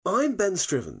I'm Ben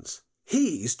Strivens.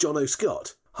 He's John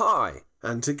O'Scott. Hi.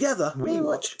 And together we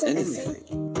watch anything.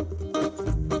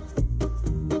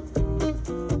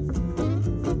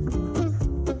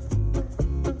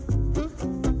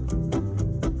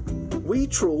 We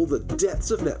trawl the depths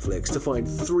of Netflix to find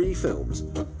 3 films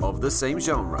Of the same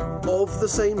genre. of the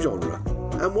same genre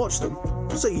and watch them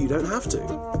so you don't have to.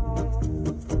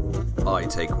 I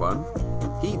take one,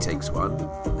 he takes one,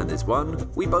 and there's one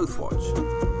we both watch.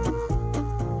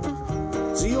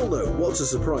 So you'll know what's a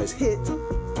surprise hit.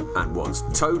 And what's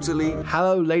totally...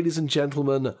 Hello, ladies and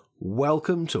gentlemen.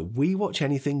 Welcome to We Watch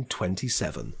Anything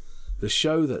 27, the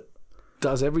show that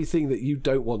does everything that you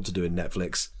don't want to do in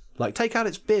Netflix, like take out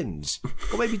its bins,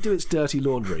 or maybe do its dirty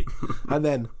laundry, and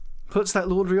then puts that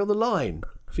laundry on the line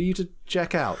for you to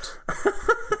check out.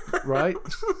 Right?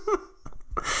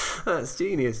 That's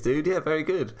genius, dude. Yeah, very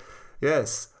good.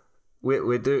 Yes.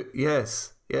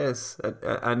 Yes.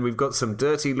 And we've got some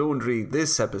dirty laundry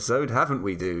this episode, haven't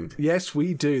we, dude? Yes,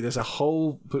 we do. There's a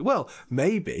whole... Well,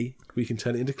 maybe we can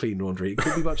turn it into clean laundry. It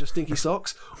could be a bunch of stinky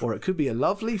socks, or it could be a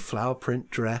lovely flower print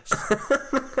dress.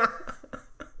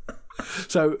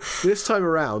 So this time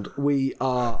around, we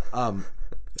are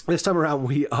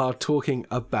talking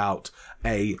about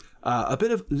a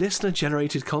bit of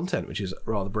listener-generated content, which is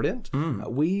rather brilliant.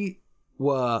 We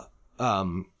were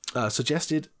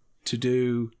suggested to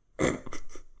do...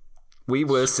 We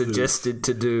were suggested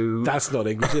to do... That's not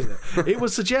English, is it? It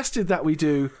was suggested that we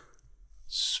do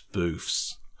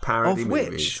spoofs. Parody of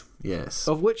movies. Which, yes.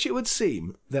 Of which it would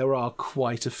seem there are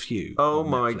quite a few. Oh on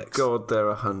my Netflix. God, there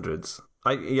are hundreds.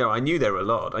 I knew there were a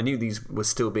lot. I knew these were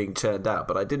still being churned out,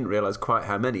 but I didn't realise quite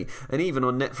how many. And even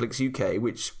on Netflix UK,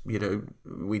 which, we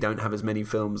don't have as many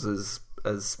films as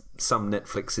some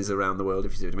Netflixes around the world,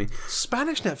 if you see what I mean.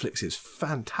 Spanish Netflix is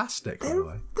fantastic, by the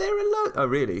way. There are a lot. Oh,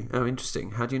 really? Oh,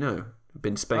 interesting. How do you know?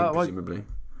 Been to Spain, presumably.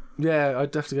 Yeah,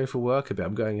 I'd have to go for work a bit.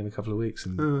 I'm going in a couple of weeks,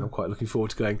 and I'm quite looking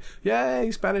forward to going, yay,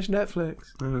 Spanish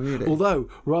Netflix. Oh, really? Although,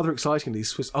 rather excitingly,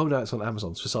 Oh, no, it's on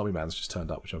Amazon. Swiss Army Man's just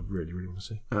turned up, which I really, really want to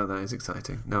see. Oh, that is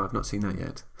exciting. No, I've not seen that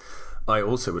yet. I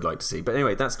also would like to see, but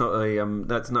anyway, that's not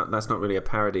really a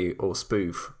parody or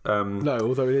spoof. No,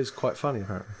 although it is quite funny,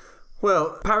 apparently.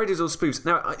 Well, parodies or spoofs.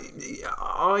 Now,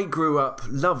 I grew up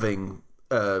loving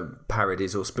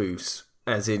parodies or spoofs,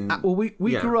 as in... Well,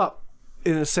 we grew up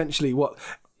in essentially what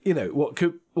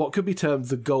could be termed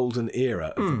the golden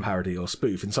era of the parody or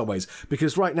spoof in some ways,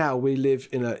 because right now we live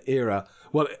in an era...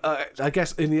 Well, I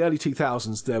guess in the early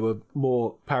 2000s there were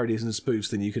more parodies and spoofs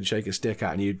than you could shake a stick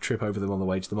at, and you'd trip over them on the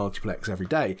way to the multiplex every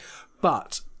day.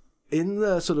 But in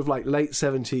the sort of like late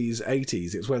 70s,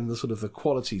 80s, it's when the sort of the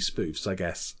quality spoofs, I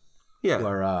guess...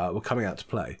 were coming out to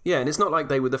play. Yeah, and it's not like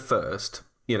they were the first,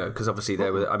 because obviously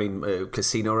there were. I mean,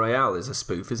 Casino Royale is a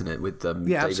spoof, isn't it, with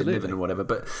David Niven and whatever.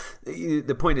 But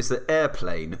the point is that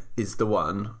Airplane is the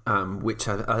one which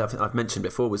I've mentioned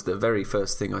before was the very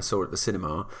first thing I saw at the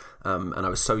cinema, and I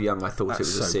was so young I thought it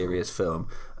was a serious film.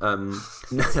 No.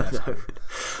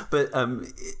 But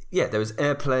there was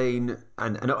Airplane,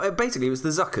 and basically it was the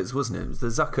Zuckers, wasn't it? It was the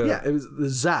Zucker. Yeah, it was the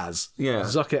Zaz. Yeah,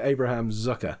 Zucker, Abraham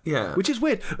Zucker. Yeah, which is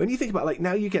weird when you think about like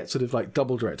now you get sort of like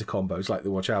double director combos like the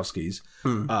Wachowskis,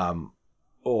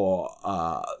 or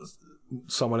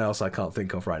someone else I can't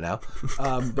think of right now,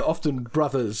 but often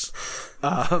brothers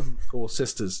or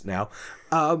sisters now.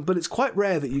 But it's quite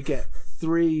rare that you get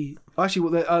 3.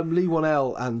 Actually, Lee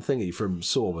Whannell and Thingy from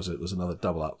Saw was another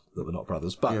double up that were not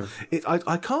brothers. But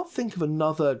I can't think of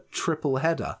another triple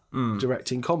header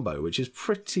directing combo, which is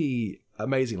pretty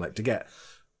amazing. Like to get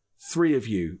 3 of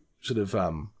you sort of.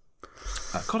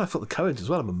 God, I thought the Coens as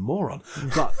well. I'm a moron.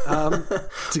 But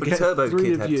to get Turbo 3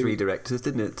 Kid of had you... 3 directors,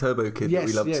 didn't it? Turbo Kid that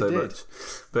we loved so much.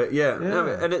 But no,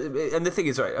 and the thing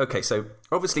is, right? Okay, so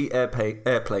obviously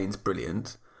Airplane's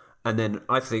brilliant. And then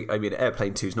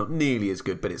Airplane 2 is not nearly as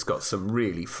good, but it's got some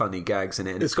really funny gags in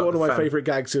it. And it's got one of my favourite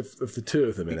gags of the 2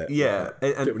 of them in it. Yeah.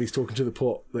 And when he's talking to the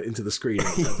port into the screen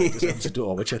and just opens the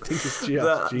door, which I think is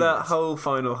just that whole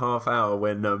final half hour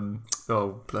when,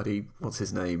 what's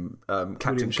his name?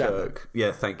 Captain Kirk.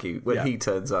 Yeah, thank you. When he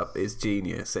turns up is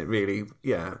genius. It really,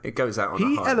 it goes out on a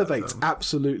high. He elevates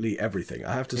absolutely everything,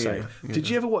 I have to say. Yeah. Did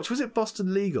you ever watch, was it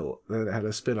Boston Legal that had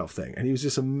a spin-off thing? And he was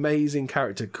this amazing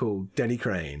character called Denny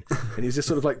Crane. And he was this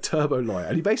sort of like turbo lawyer.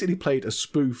 And he basically played a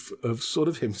spoof of sort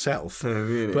of himself. Oh,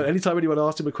 really? But anytime anyone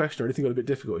asked him a question or anything got a bit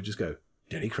difficult, he'd just go,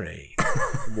 Denny Crane,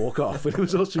 and walk off. And he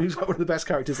was one of the best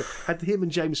characters. Had him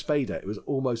and James Spader. It was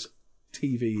almost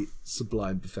TV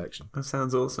sublime perfection. That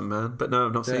sounds awesome, man. But no,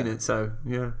 I've not seen it, so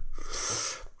yeah.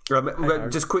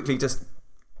 Just quickly,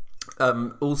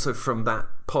 also from that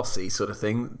posse sort of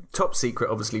thing, Top Secret,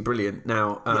 obviously brilliant.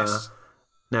 Now, yes.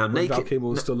 Now, Val Kilmer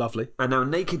was still lovely. And now,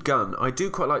 Naked Gun. I do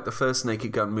quite like the first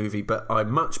Naked Gun movie, but I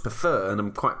much prefer, and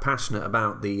I'm quite passionate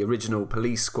about the original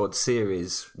Police Squad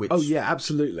series. Which,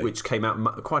 absolutely. Which came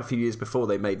out quite a few years before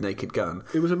they made Naked Gun.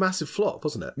 It was a massive flop,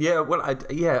 wasn't it? Yeah, well,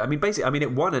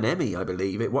 it won an Emmy, I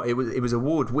believe. It was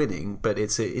award winning, but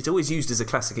it's always used as a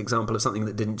classic example of something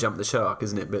that didn't jump the shark,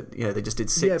 isn't it? But they just did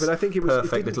 6. Yeah, but I think it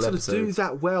didn't sort of do episodes.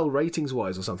 that well ratings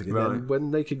wise or something. And then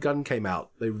when Naked Gun came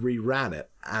out, they reran it.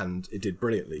 And it did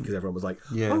brilliantly because everyone was like,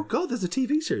 "Oh God, there's a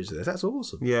TV series of this. That's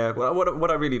awesome." Yeah, well, what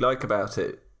I really like about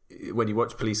it when you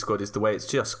watch Police Squad is the way it's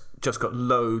just got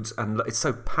loads, and it's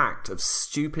so packed of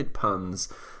stupid puns,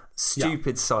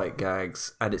 stupid sight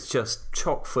gags, and it's just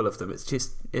chock full of them. It's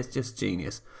just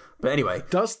genius. But anyway,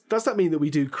 does that mean that we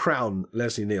do crown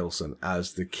Leslie Nielsen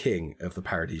as the king of the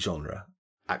parody genre,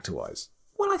 actor wise?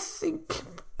 Well, I think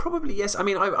probably yes. I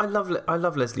mean, I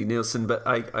love Leslie Nielsen, but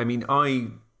I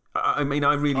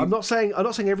really. I'm not saying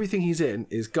everything he's in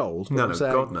is gold. But I'm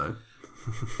saying God no.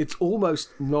 It's almost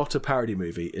not a parody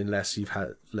movie unless you've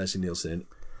had Leslie Nielsen in,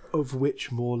 of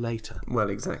which more later. Well,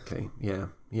 exactly. Yeah.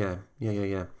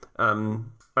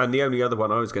 And the only other one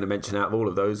I was going to mention out of all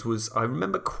of those was I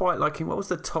remember quite liking, what was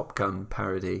the Top Gun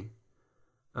parody?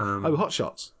 Hot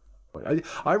Shots.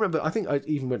 I remember. I think I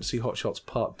even went to see Hot Shots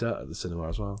Park Dirt at the cinema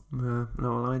as well.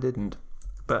 No, I didn't.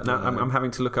 But now I'm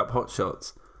having to look up Hot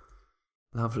Shots.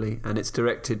 Lovely, and it's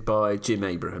directed by Jim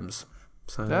Abrahams.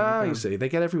 So you see, they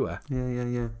get everywhere.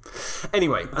 Yeah.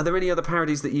 Anyway, are there any other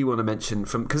parodies that you want to mention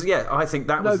from? Because I think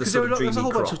that was the sort of dreamy crop. There's a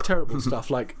whole bunch of terrible stuff.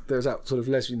 Like there's that sort of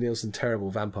Leslie Nielsen terrible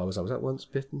vampire. Was that Once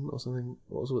Bitten or something?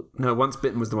 What was it? No, Once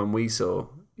Bitten was the one we saw.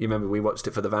 You remember we watched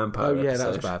it for the vampire. Oh yeah,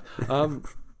 episode. that was bad.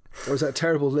 There was that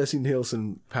terrible Leslie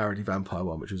Nielsen parody vampire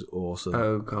one, which was awesome.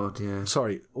 Oh God, yeah.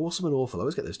 Sorry, awesome and awful. I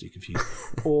always get those two confused.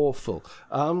 Awful.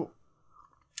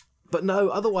 But no,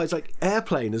 otherwise, like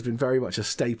Airplane has been very much a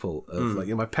staple of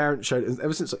my parents showed it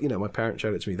ever since my parents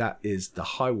showed it to me. That is the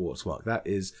high watermark. That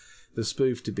is the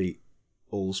spoof to beat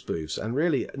all spoofs, and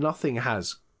really nothing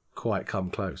has quite come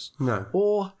close. No,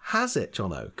 or has it,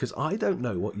 Jono? Because I don't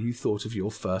know what you thought of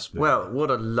your first movie. Well, what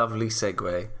a lovely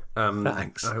segue.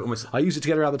 Thanks. I use it to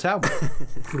get around the town.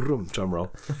 Drum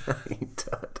roll. Yes,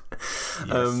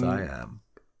 I am.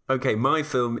 Okay, my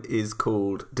film is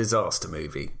called Disaster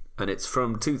Movie. And it's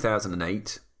from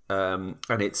 2008, and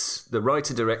it's the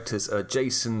writer-directors are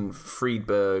Jason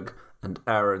Friedberg and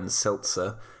Aaron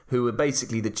Seltzer, who are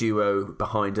basically the duo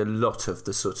behind a lot of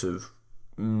the sort of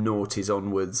noughties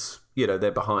onwards.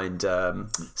 They're behind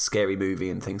Scary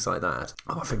Movie and things like that.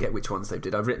 Oh, I forget which ones they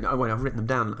did. I've written them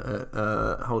down.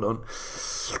 Hold on.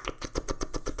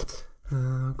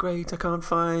 Great, I can't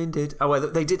find it. Oh, well,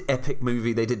 they did Epic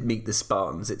Movie. They did Meet the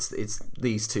Spartans. It's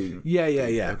these two.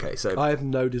 Yeah. Okay, so I have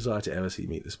no desire to ever see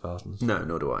Meet the Spartans. No,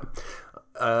 nor do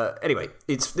I. Anyway,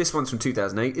 this one's from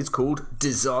 2008. It's called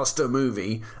Disaster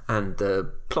Movie, and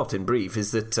the plot in brief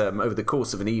is that over the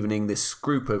course of an evening, this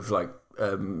group of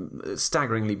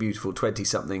staggeringly beautiful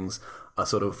 20-somethings are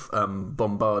sort of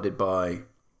bombarded by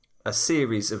a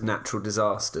series of natural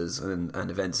disasters and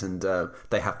events, and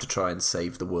they have to try and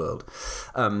save the world.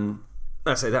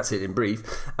 So that's it in brief.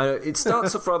 It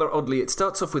starts off rather oddly. It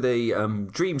starts off with a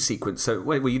dream sequence. So,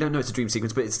 well, you don't know it's a dream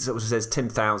sequence, but it sort of says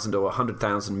 10,000 or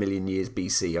 100,000 million years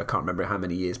BC. I can't remember how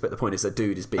many years, but the point is, a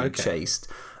dude is being chased,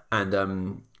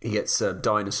 and he gets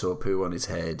dinosaur poo on his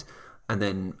head. And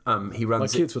then he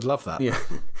runs... My kids would love that. Yeah.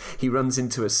 He runs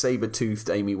into a saber-toothed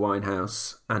Amy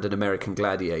Winehouse and an American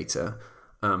Gladiator.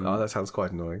 That sounds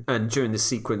quite annoying. And during this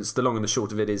sequence, the long and the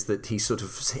short of it is that he sort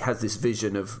of has this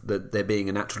vision of there being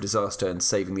a natural disaster and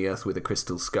saving the Earth with a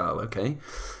crystal skull, okay?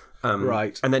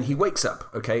 Right. And then he wakes up,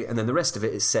 okay? And then the rest of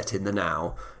it is set in the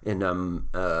now, in,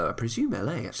 I presume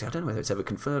LA, actually. I don't know whether it's ever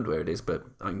confirmed where it is, but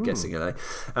I'm guessing LA.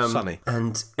 Sunny.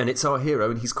 And it's our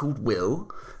hero, and he's called Will,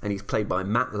 and he's played by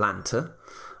Matt Lanter.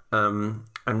 And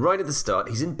right at the start,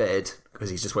 he's in bed,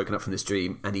 because he's just woken up from this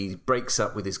dream, and he breaks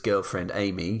up with his girlfriend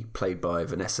Amy, played by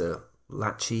Vanessa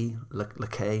Lachey,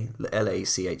 Lachey,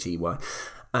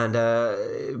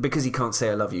 and because he can't say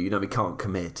I love you, he can't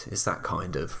commit. It's that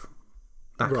kind of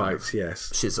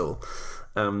shizzle.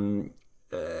 And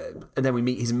then we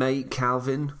meet his mate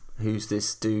Calvin, who's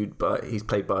this dude, but he's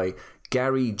played by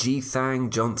Gary G.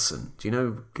 Thang Johnson. Do you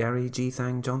know Gary G.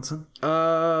 Thang Johnson?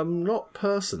 Not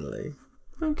personally.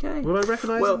 Okay. Would I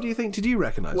recognise him, do you think? Did you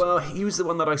recognise him? Well, he was the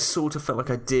one that I sort of felt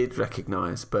like I did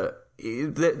recognise, but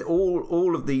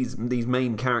all of these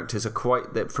main characters are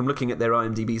quite... From looking at their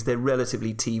IMDb's, they're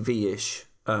relatively TV-ish.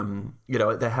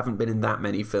 There haven't been in that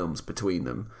many films between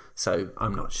them, so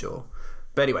I'm not sure.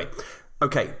 But anyway,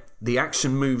 okay, the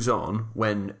action moves on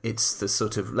when it's the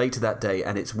sort of later that day,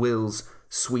 and it's Will's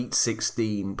Sweet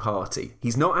 16 party.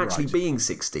 He's not actually being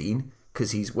 16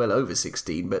 because he's well over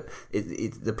 16, but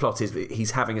the plot is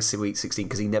he's having a Sweet 16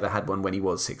 because he never had one when he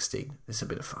was 16. It's a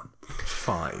bit of fun.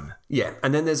 Fine. Yeah,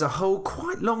 and then there's a whole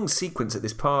quite long sequence at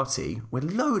this party where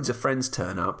loads of friends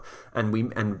turn up, and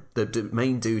the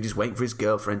main dude is waiting for his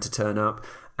girlfriend to turn up,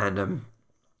 and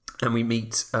we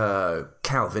meet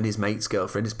Calvin, his mate's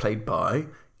girlfriend, is played by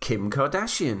Kim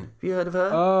Kardashian. Have you heard of her?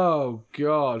 Oh,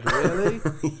 God, really?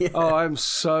 Yeah. Oh, I'm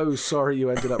so sorry you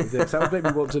ended up with this. That would make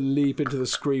me want to leap into the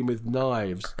screen with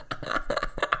knives.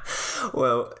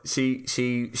 Well,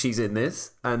 she's in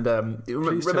this, and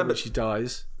remember she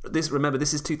dies. This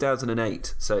is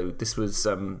 2008, so this was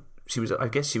I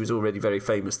guess she was already very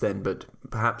famous then, but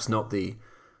perhaps not the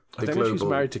I don't know if she was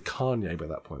married to Kanye by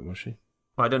that point, was she?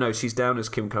 I don't know. She's down as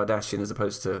Kim Kardashian as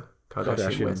opposed to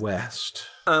Kardashian West.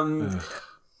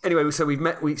 Anyway, so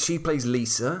she plays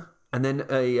Lisa, and then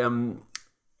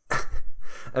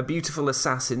a beautiful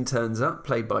assassin turns up,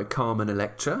 played by Carmen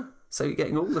Electra. So you're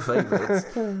getting all the favourites.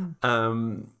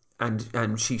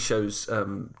 And she shows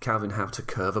Calvin how to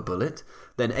curve a bullet.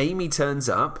 Then Amy turns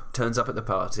up at the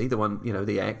party, the one,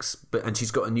 the ex, and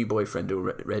she's got a new boyfriend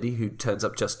already who turns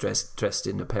up just dressed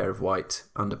in a pair of white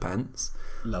underpants.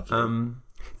 Lovely.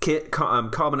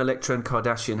 Carmen Electra and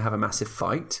Kardashian have a massive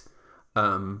fight.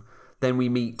 Then we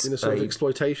meet in a sort of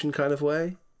exploitation kind of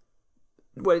way.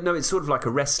 Well, no, it's sort of like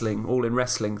a wrestling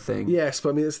thing. Yes, but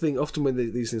I mean, that's the thing. Often when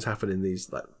these things happen in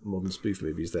these like modern spoof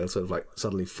movies, they'll sort of like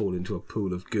suddenly fall into a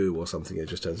pool of goo or something. It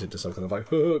just turns into some kind of like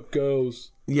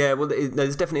girls. Yeah, well,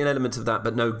 there's definitely an element of that,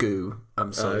 but no goo.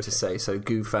 I'm sorry to say. So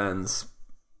goo fans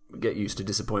get used to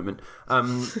disappointment.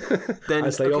 Then,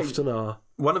 as they often are.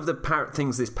 One of the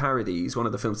films this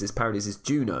parodies is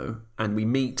Juno, and we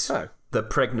meet the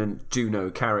pregnant Juno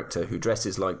character who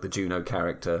dresses like the Juno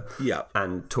character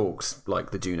and talks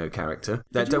like the Juno character.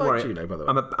 Don't worry, Juno, by the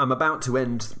way? I'm about to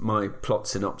end my plot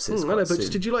synopsis. But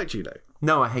did you like Juno?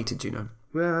 No, I hated Juno.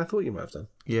 Well, I thought you might have done.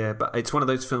 Yeah, but it's one of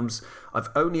those films, I've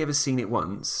only ever seen it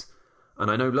once, and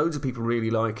I know loads of people really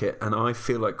like it, and I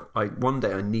feel like one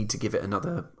day I need to give it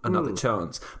another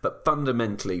chance. But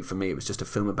fundamentally, for me, it was just a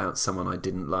film about someone I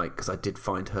didn't like, because I did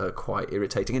find her quite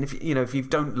irritating. And if you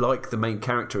don't like the main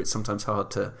character, it's sometimes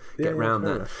hard to get around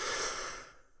that.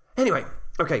 Anyway,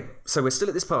 okay, so we're still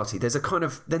at this party. There's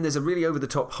there's a really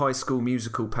over-the-top High School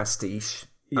Musical pastiche.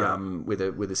 With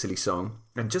a silly song,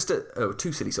 and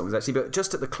two silly songs actually, but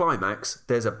just at the climax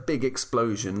there's a big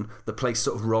explosion, the place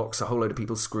sort of rocks, a whole load of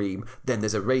people scream, then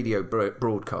there's a radio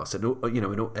broadcast, and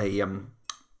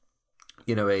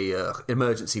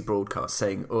emergency broadcast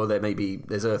saying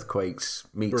there's earthquakes,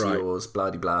 meteors,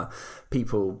 blah blah blah.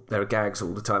 There are gags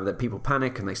all the time, then people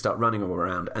panic and they start running all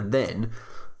around, and then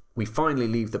we finally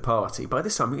leave the party. By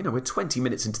this time, we're 20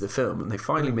 minutes into the film, and they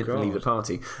finally leave the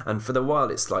party. And for the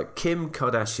while, it's like Kim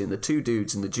Kardashian, the two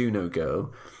dudes, and the Juno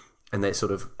girl, and they're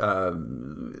sort of.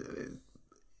 I'm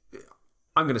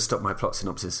going to stop my plot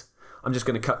synopsis. I'm just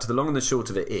going to cut to the long and the short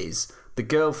of it is the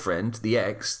girlfriend, the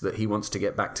ex that he wants to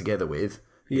get back together with.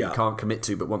 He can't commit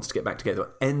to, but wants to get back together.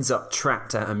 Ends up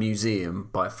trapped at a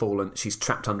museum She's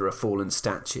trapped under a fallen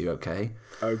statue. Okay.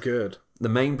 Oh, good. The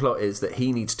main plot is that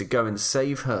he needs to go and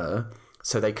save her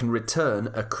so they can return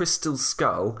a crystal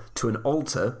skull to an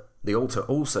altar. The altar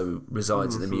also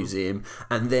resides in the museum,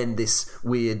 and then this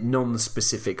weird,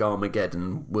 non-specific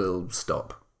Armageddon will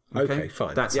stop. Okay,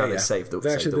 fine. That's how they save the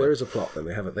world. There is a plot, then.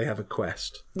 They have a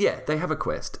quest. Yeah, they have a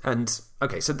quest. And,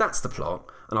 okay, so that's the plot.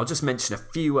 And I'll just mention a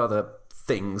few other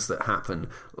things that happen.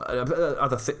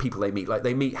 Other people they meet. Like,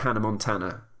 they meet Hannah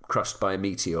Montana, crushed by a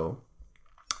meteor.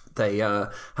 They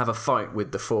have a fight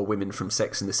with the four women from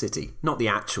Sex and the City. Not the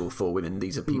actual four women.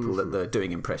 These are people that they're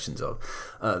doing impressions of.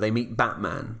 They meet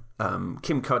Batman.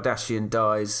 Kim Kardashian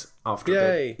dies after a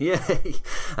bit. Yay!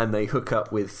 And they hook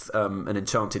up with an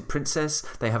enchanted princess.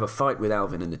 They have a fight with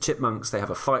Alvin and the Chipmunks. They have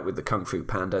a fight with the Kung Fu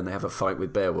Panda. And they have a fight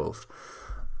with Beowulf.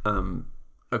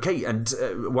 Okay, and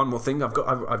one more thing.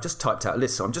 I've just typed out a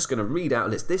list, so I'm just going to read out a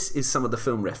list. This is some of the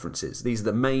film references. These are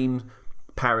the main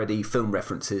parody film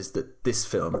references that this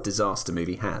film, disaster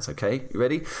movie, has. Okay, you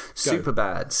ready?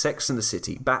 Superbad, Sex and the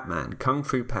City, Batman, Kung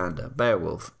Fu Panda,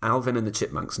 Beowulf, Alvin and the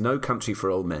Chipmunks, No Country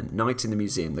for Old Men, Night in the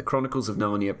Museum, The Chronicles of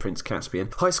Narnia, Prince Caspian,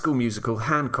 High School Musical,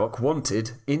 Hancock,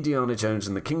 Wanted, Indiana Jones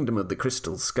and the Kingdom of the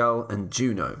Crystal Skull, and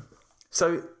Juno.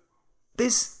 So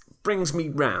this brings me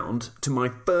round to my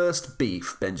first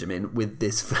beef, Benjamin, with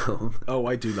this film. Oh,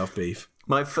 I do love beef.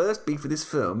 My first beef with this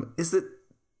film is that,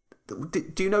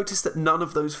 do you notice that none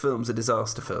of those films are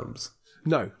disaster films?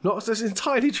 No, that's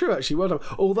entirely true, actually. Well done.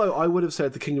 Although I would have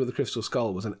said The Kingdom of the Crystal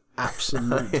Skull was an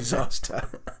absolute disaster.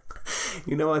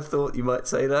 I thought you might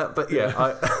say that, but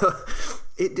yeah.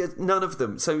 none of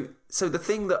them. So the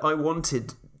thing that I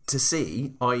wanted to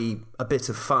see, i.e. a bit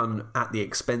of fun at the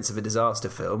expense of a disaster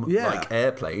film, like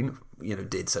Airplane,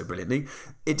 did so brilliantly,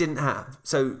 it didn't have.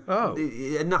 So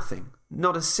nothing.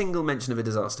 Not a single mention of a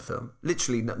disaster film.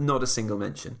 Literally not a single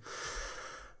mention.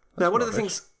 Now, one of the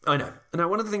things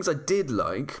I did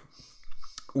like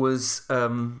was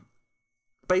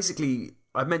basically,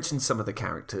 I mentioned some of the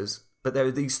characters, but there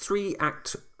are these three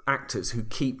actors who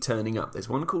keep turning up. There's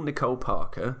one called Nicole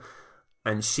Parker,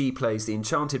 and she plays the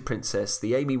Enchanted Princess,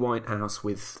 the Amy Winehouse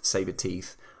with saber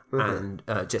teeth, and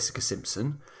Jessica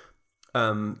Simpson.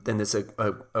 Then there's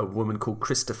a woman called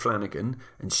Krista Flanagan,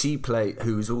 and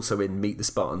who's also in Meet the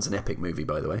Spartans, an epic movie,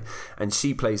 by the way, and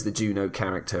she plays the Juno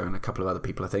character, and a couple of other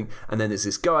people, I think. And then there's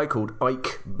this guy called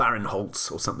Ike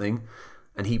Barinholtz or something,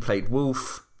 and he played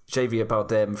Wolf. Javier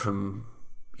Bardem from,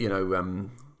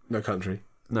 No Country,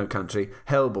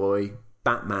 Hellboy,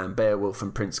 Batman, Beowulf,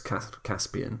 and Prince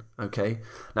Caspian. Okay,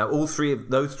 now all three of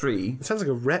those three. It sounds like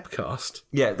a rep cast.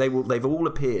 Yeah, they've all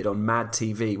appeared on Mad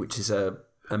TV, which is a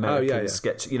American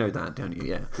sketch. You know that, don't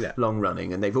you? Yeah. Long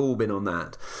running, and they've all been on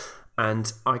that.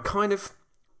 And I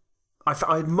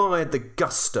admired the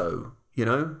gusto,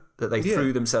 that they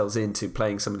threw themselves into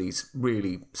playing some of these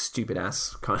really stupid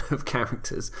ass kind of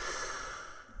characters.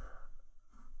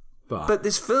 But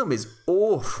this film is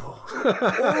awful.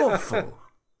 Awful.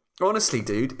 Honestly,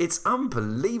 dude, it's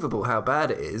unbelievable how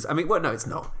bad it is. I mean, well, no, it's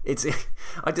not. I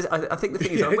think the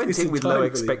thing is, I went in with low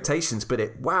expectations, but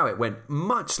it went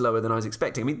much lower than I was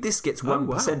expecting. I mean, this gets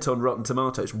 1% on Rotten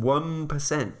Tomatoes.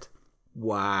 1%.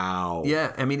 Wow.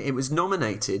 Yeah, I mean, it was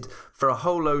nominated for a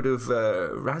whole load of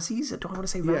Razzies. Do I want to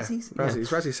say Razzies? Yeah, Razzies.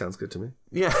 Razzies sounds good to me.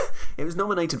 Yeah, it was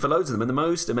nominated for loads of them, and the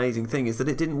most amazing thing is that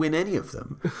it didn't win any of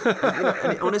them.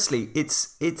 And honestly,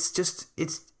 it's just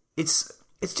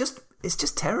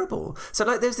terrible. So,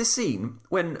 like, there's this scene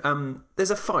when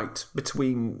there's a fight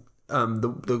between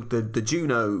the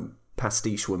Juno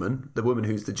pastiche woman, the woman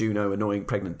who's the Juno annoying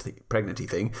pregnancy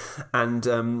thing, and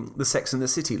the Sex and the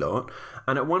City lot.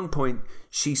 And at one point,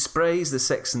 she sprays the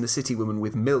Sex and the City woman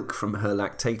with milk from her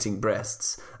lactating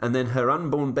breasts, and then her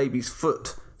unborn baby's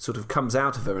foot sort of comes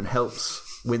out of her and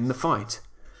helps win the fight.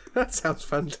 That sounds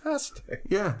fantastic.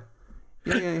 Yeah.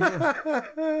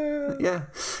 Yeah.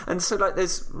 And so, like,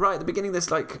 there's right at the beginning,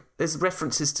 there's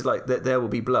references to, like, that there will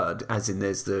be blood, as in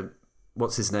there's the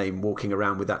what's his name walking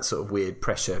around with that sort of weird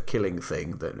pressure killing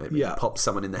thing that pops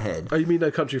someone in the head. Oh, you mean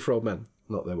No Country for Old Men?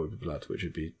 Not There Will Be Blood, which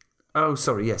would be... Oh,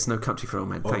 sorry, yes, No Country for Old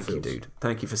Men. Thank you, dude.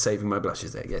 Thank you for saving my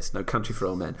blushes there. Yes, No Country for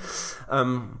Old Men.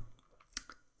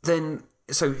 Then...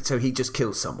 So he just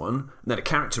kills someone, and then a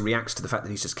character reacts to the fact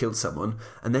that he's just killed someone,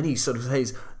 and then he sort of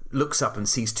looks up and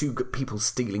sees two people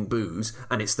stealing booze,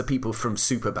 and it's the people from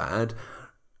Superbad.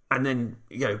 And then,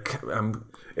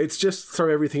 it's just throw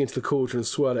everything into the cauldron and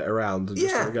swirl it around and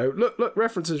just go, look,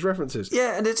 references.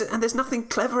 Yeah, and there's nothing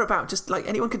clever about just, like,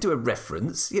 anyone could do a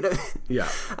reference, Yeah.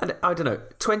 And I don't know,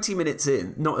 20 minutes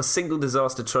in, not a single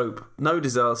disaster trope, no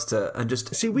disaster, and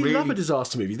just... See, we love a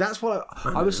disaster movie. That's why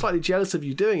I was slightly jealous of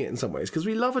you doing it in some ways, because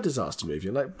we love a disaster movie.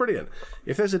 And, like, brilliant.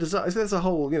 If there's a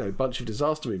whole, bunch of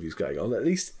disaster movies going on, at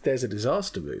least there's a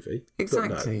disaster movie.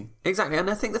 Exactly. Exactly. And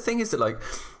I think the thing is that, like...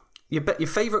 Your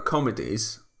favourite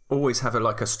comedies always have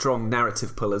a strong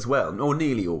narrative pull as well, or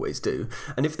nearly always do.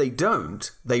 And if they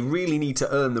don't, they really need to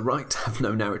earn the right to have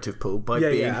no narrative pull by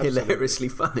being hilariously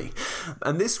funny.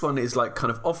 And this one is, like,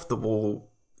 kind of off the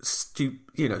wall,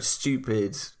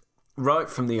 stupid, right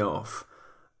from the off.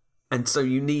 And so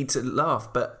you need to laugh,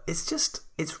 but it's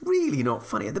really not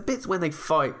funny. And the bits when they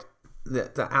fight...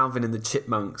 The Alvin and the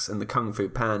Chipmunks and the Kung Fu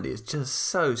Panda is just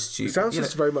so stupid. It sounds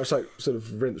just very much like sort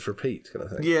of rinse repeat kind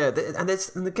of thing. Yeah, and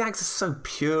the gags are so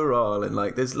puerile and,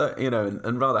 like, there's,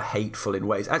 and rather hateful in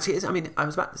ways. Actually, I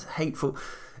was about to say hateful.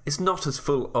 It's not as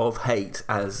full of hate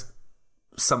as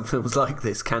some films like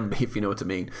this can be, if you know what I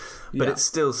mean. But it's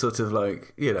still sort of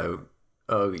like,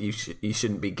 oh, you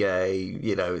shouldn't be gay.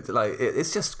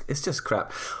 It's just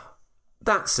crap.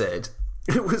 That said,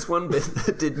 it was one bit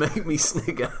that did make me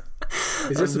snigger.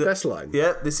 Is this the best line?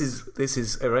 Yeah, this is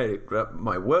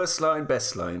my worst line,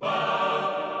 best line.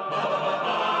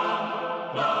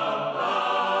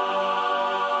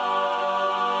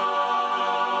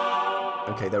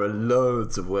 Okay, there are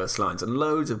loads of worse lines and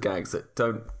loads of gags that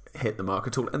don't hit the mark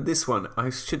at all. And this one,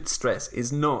 I should stress,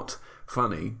 is not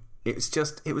funny. It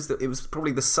was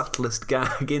probably the subtlest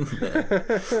gag in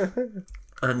there.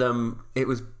 And it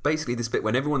was basically this bit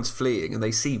when everyone's fleeing and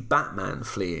they see Batman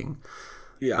fleeing.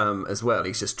 Yeah. As well.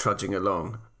 He's just trudging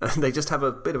along. And they just have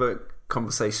a bit of a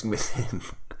conversation with him.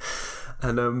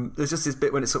 And there's just this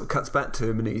bit when it sort of cuts back to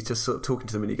him and he's just sort of talking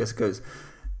to them and he goes,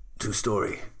 true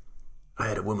story. I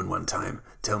had a woman one time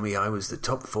tell me I was the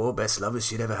top 4 best lovers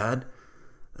she'd ever had.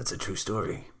 That's a true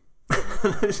story.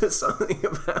 There's just something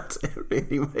about it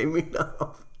really made me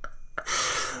laugh.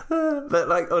 But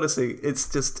like, honestly,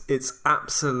 it's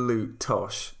absolute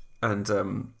tosh.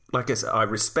 And like I said, I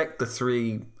respect the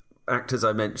 3 actors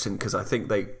I mentioned because I think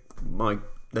they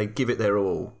give it their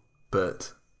all.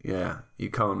 But yeah, you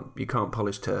can't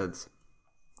polish turds.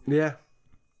 Yeah.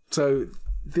 So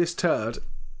this turd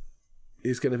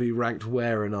is going to be ranked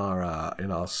where in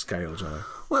our scale, Jono?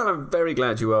 Well, I'm very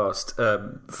glad you asked.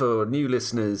 For new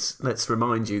listeners, let's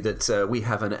remind you that we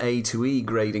have an A to E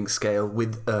grading scale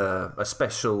with a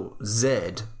special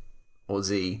Z or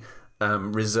Z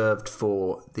reserved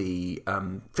for the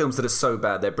films that are so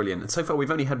bad they're brilliant. And so far, we've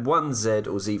only had one Z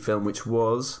or Z film, which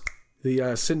was the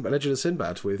Legend of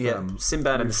Sinbad with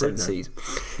Sinbad and the Seven Seas.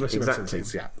 Exactly.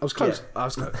 Yeah, I was close. Yeah.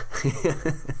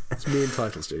 It's me and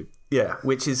titles, dude. Yeah,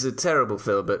 which is a terrible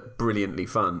film, but brilliantly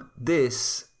fun.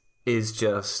 This is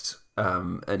just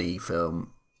an E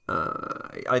film.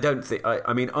 I don't think.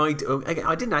 I mean, I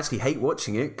didn't actually hate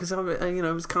watching it because it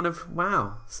was kind of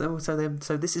wow. So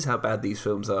this is how bad these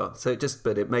films are.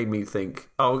 But it made me think.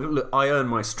 Oh, look, I earned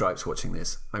my stripes watching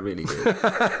this. I really did.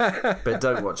 But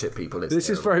don't watch it, people. It's this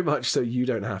terrible. Is very much so you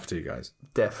don't have to, guys.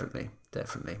 Definitely.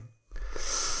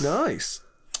 Nice.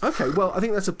 Okay, well, I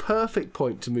think that's a perfect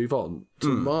point to move on to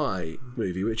my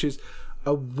movie, which is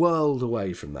a world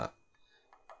away from that.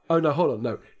 Oh, no, hold on,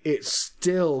 no. It's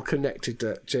still connected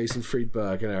to Jason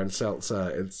Friedberg and Aaron Seltzer.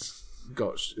 It's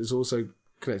also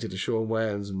connected to Sean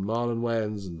Wayans and Marlon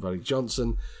Wayans and Buddy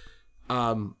Johnson.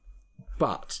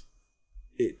 But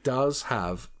it does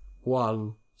have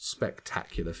one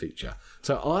spectacular feature.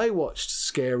 So I watched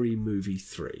Scary Movie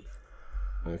 3.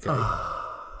 Okay.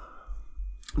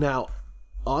 Now,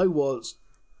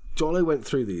 Jono went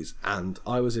through these, and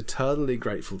I was eternally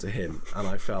grateful to him, and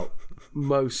I felt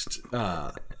most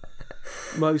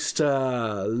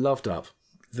loved up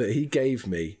that he gave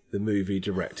me the movie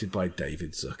directed by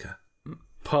David Zucker,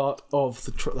 part of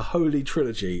the holy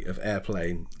trilogy of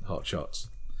Airplane, Hot Shots,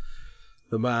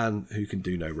 the man who can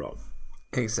do no wrong.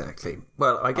 Exactly.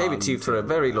 Well, I gave it to you for a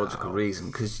very logical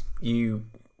reason, because you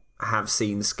have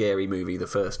seen Scary Movie, the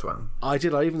first one. I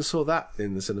did. I even saw that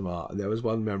in the cinema, and there was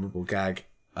one memorable gag.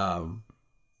 But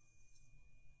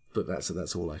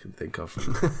that's all I can think of.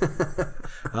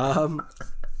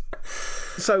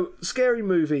 So Scary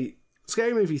Movie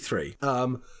 3.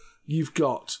 You've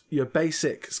got your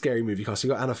basic Scary Movie cast. You've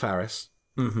got Anna Faris,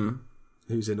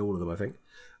 who's in all of them, I think.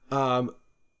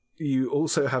 You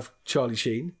also have Charlie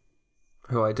Sheen,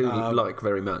 who I do like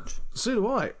very much. So do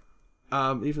I,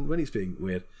 even when he's being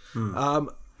weird.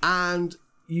 And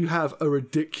you have a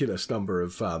ridiculous number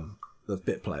of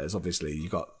bit players. Obviously,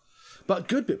 but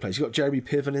good bit players. You've got Jeremy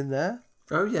Piven in there.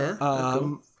 Oh yeah,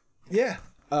 cool. Yeah.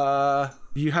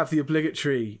 You have the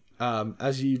obligatory,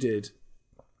 as you did,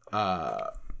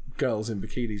 girls in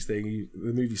bikinis thing.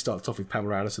 The movie starts off with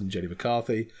Pamela Anderson and Jenny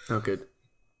McCarthy. Oh, good.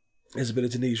 There's a bit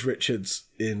of Denise Richards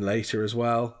in later as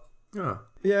well. Oh.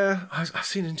 Yeah, I've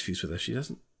seen interviews with her. She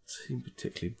doesn't seem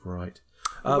particularly bright.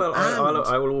 Well,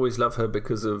 I will always love her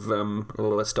because of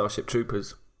all the Starship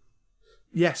Troopers.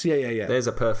 Yes, yeah. There's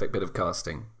a perfect bit of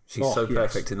casting. She's so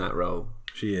perfect in that role.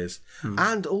 She is.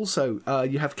 And also,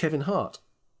 you have Kevin Hart,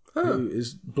 who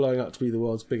is blowing up to be the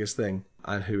world's biggest thing,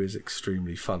 and who is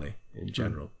extremely funny in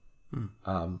general.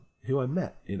 Who I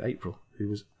met in April, who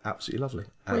was absolutely lovely.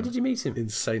 Where did you meet him?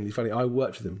 Insanely funny. I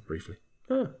worked with him briefly.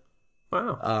 Oh,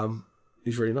 wow.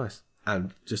 He's really nice.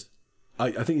 And just,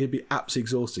 I think he'd be absolutely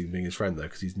exhausting being his friend, though,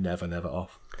 because he's never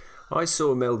off. I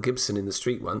saw Mel Gibson in the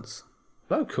street once.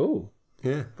 Oh, cool.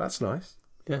 Yeah. That's nice.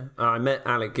 Yeah. I met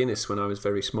Alec Guinness when I was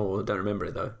very small. I don't remember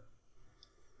it, though.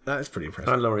 That is pretty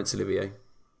impressive. And Laurence Olivier.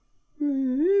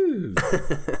 You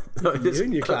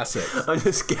and your classics. I'm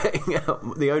just getting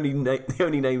out the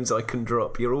only names I can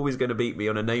drop. You're always going to beat me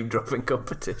on a name dropping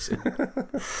competition.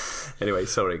 Anyway,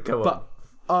 sorry, go on. But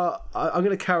I'm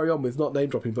going to carry on with not name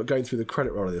dropping, but going through the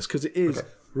credit roll of this because it is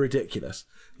ridiculous.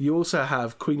 You also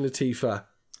have Queen Latifah,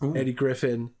 Eddie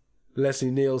Griffin,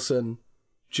 Leslie Nielsen,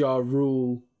 Ja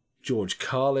Rule, George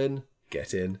Carlin,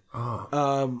 get in.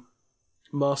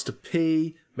 Master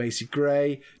P, Macy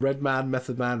Gray, Redman,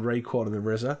 Method Man, Raekwon, and the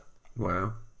RZA.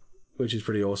 Wow. Which is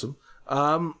pretty awesome.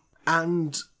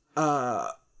 And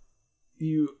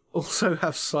you also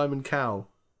have Simon Cowell.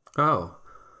 Oh.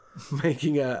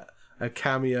 Making a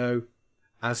cameo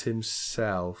as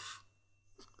himself.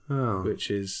 Oh. Which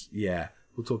is,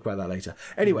 we'll talk about that later.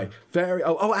 Anyway,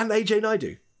 and AJ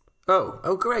Naidoo.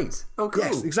 Oh, great! Oh, cool.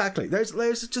 Yes, exactly. There's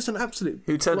just an absolute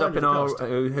who turned up in our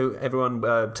who everyone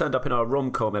turned up in our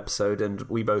rom-com episode, and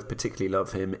we both particularly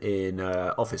love him in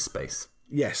Office Space.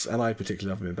 Yes, and I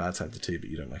particularly love him in Bad Santa 2, but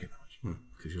you don't like it that much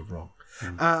because you're wrong.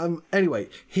 Anyway,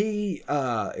 he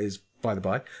is by the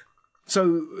by.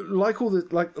 So,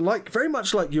 very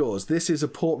much like yours, this is a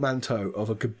portmanteau of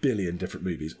a gabillion different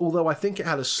movies. Although I think it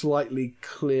had a slightly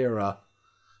clearer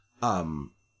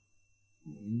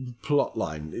plot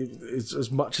line. It's as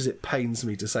much as it pains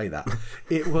me to say that.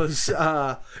 It was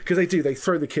because they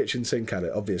throw the kitchen sink at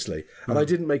it, obviously. And I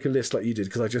didn't make a list like you did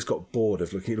because I just got bored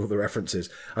of looking at all the references.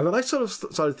 And then I sort of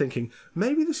started thinking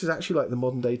maybe this is actually like the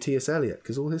modern day T.S. Eliot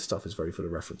because all his stuff is very full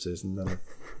of references. And then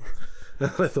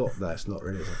I thought, no, it's not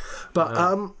really.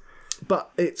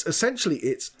 But it's essentially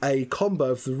it's a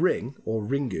combo of The Ring or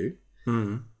Ringu,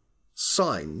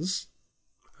 Signs,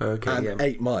 and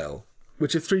 8 Mile.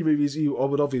 Which are 3 movies I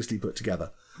would obviously put together.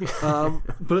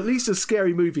 But at least a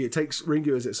scary movie, it takes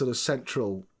Ringu as its sort of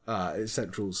central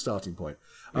starting point.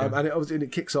 And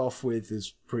it kicks off with this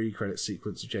pre-credit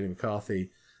sequence of Jenny McCarthy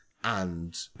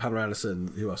and Pamela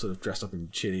Anderson, who are sort of dressed up in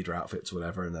cheerleader outfits or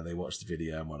whatever, and then they watch the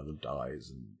video and one of them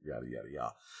dies and yada, yada,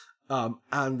 yada.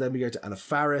 And then we go to Anna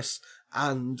Faris,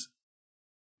 and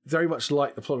very much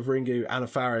like the plot of Ringu, Anna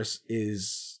Faris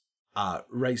is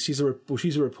she's a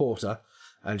reporter,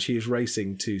 and she is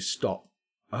racing to stop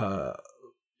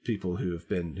people who've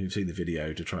seen the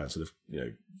video to try and sort of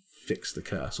fix the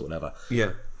curse or whatever.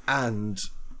 Yeah. And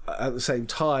at the same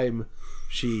time,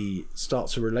 she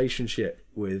starts a relationship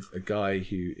with a guy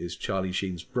who is Charlie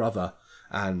Sheen's brother,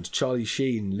 and Charlie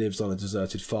Sheen lives on a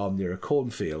deserted farm near a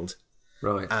cornfield.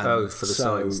 Right. For the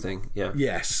Signs thing. Yeah.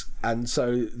 Yes. And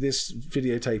so this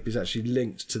videotape is actually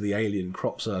linked to the alien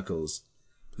crop circles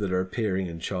that are appearing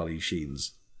in Charlie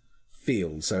Sheen's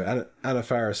field. So Anna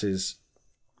Faris's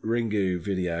Ringu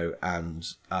video and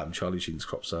Charlie Sheen's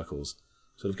crop circles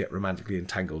sort of get romantically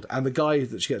entangled. And the guy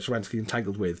that she gets romantically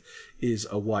entangled with is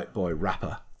a white boy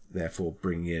rapper, therefore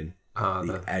bringing in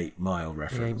the 8 Mile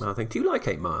reference. The 8 Mile thing. Do you like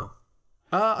 8 Mile?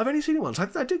 I've only seen it once.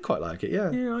 I did quite like it,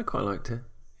 yeah. Yeah, I quite liked it.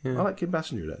 Yeah. I like Kim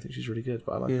Basinger. I think she's really good,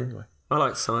 but I like her anyway. I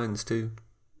like Signs too.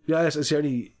 Yeah, it's the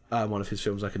only one of his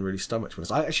films I can really stomach. People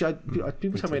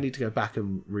tell me I need to go back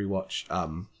and rewatch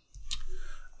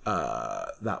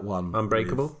that one,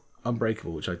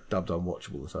 Unbreakable, which I dubbed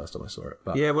unwatchable the first time I saw it.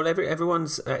 But yeah, well,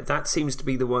 everyone's that seems to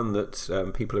be the one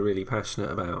that people are really passionate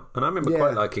about, and I remember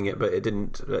quite liking it, but it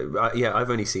didn't. I've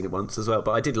only seen it once as well,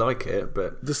 but I did like it.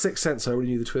 But The Sixth Sense, I already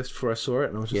knew the twist before I saw it,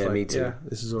 and I was just like, me too. Yeah,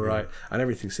 this is all right. And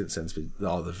everything since then's been.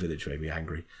 The Village made me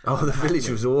angry. The Village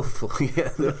was awful. Yeah,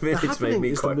 The Village made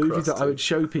me quite. It's the movie that I would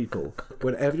show people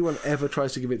when everyone ever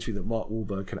tries to convince me that Mark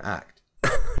Wahlberg can act.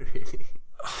 Really.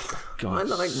 God,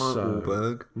 I like Mark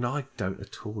Wahlberg. No, I don't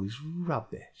at all. He's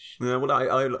rubbish. Yeah, well,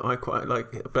 I quite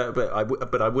like it,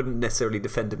 but I wouldn't necessarily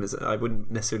defend him I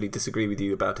wouldn't necessarily disagree with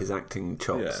you about his acting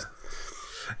chops.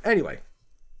 Yeah. Anyway,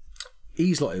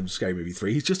 he's not in Scary Movie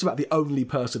 3. He's just about the only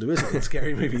person who isn't in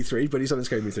Scary Movie 3, but he's not in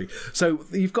Scary Movie 3. So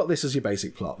you've got this as your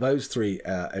basic plot. Those 3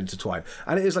 intertwine,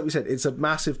 and it is, like we said, it's a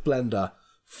massive blender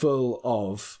full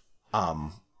of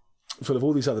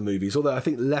all these other movies, although I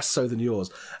think less so than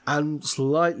yours, and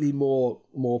slightly more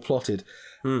plotted.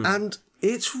 And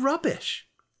it's rubbish.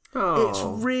 It's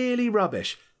really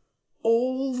rubbish.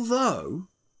 Although,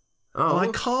 and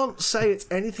I can't say it's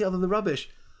anything other than rubbish,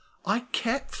 I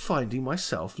kept finding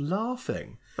myself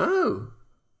laughing.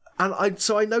 And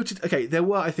I noted, okay, there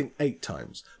were, I think, 8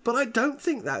 times. But I don't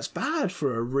think that's bad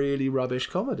for a really rubbish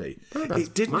comedy.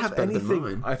 It didn't have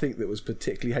anything, I think, that was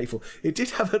particularly hateful. It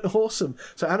did have an awesome...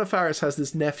 So Anna Faris has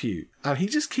this nephew, and he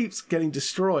just keeps getting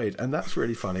destroyed, and that's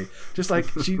really funny. Just like,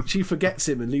 she forgets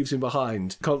him and leaves him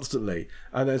behind constantly.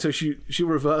 And then so she'll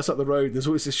reverse up the road, and there's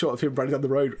always this shot of him running down the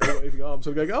road, waving arms,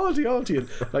 and going, auntie, auntie. And,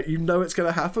 like, you know it's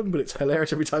going to happen, but it's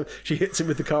hilarious every time she hits him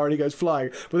with the car and he goes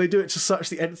flying. But they do it to such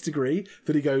the nth degree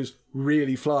that he goes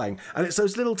really flying. And it's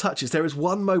those little touches. There is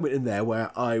one moment in there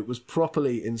where I was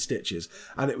properly in stitches,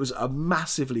 and it was a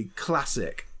massively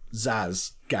classic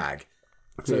Zaz gag.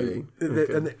 So,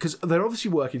 because they're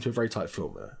obviously working to a very tight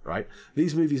formula, right?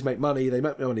 These movies make money. They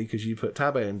make money because you put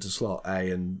tab A into slot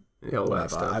A and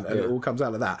whatever, and it all comes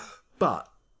out of that. But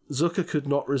Zucker could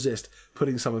not resist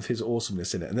putting some of his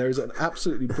awesomeness in it, and there is an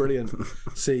absolutely brilliant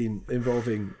scene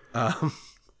involving.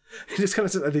 He just kind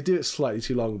of said, they do it slightly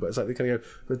too long, but it's like they kind of go,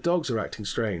 the dogs are acting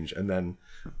strange, and then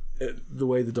the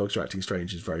way the dogs are acting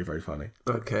strange is very, very funny.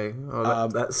 Okay, well,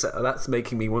 that's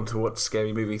making me want to watch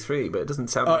Scary Movie 3, but it doesn't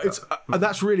sound like and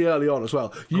that's really early on as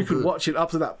well. You can watch it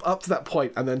up to that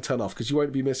point and then turn off because you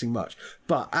won't be missing much.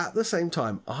 But at the same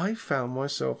time, I found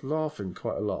myself laughing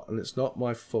quite a lot, and it's not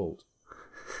my fault.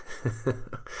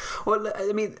 Well,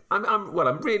 I mean,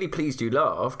 I'm really pleased you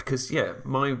laughed because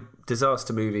my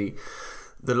disaster movie,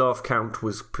 the laugh count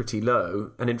was pretty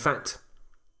low, and in fact,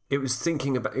 just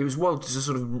thinking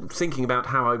about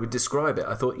how I would describe it.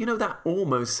 I thought, that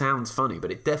almost sounds funny,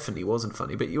 but it definitely wasn't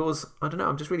funny. But yours, I don't know.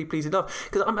 I'm just really pleased you laughed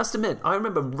because I must admit, I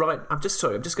remember I'm just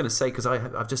going to say because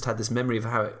I've just had this memory of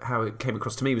how it came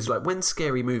across to me. It was like when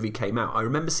Scary Movie came out. I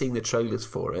remember seeing the trailers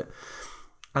for it.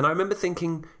 And I remember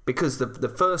thinking, because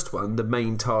the first one, the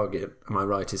main target, am I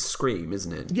right, is Scream,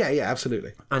 isn't it? Yeah,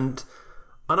 absolutely. And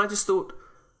I just thought,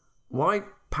 why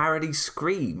parody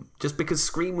Scream? Just because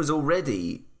Scream was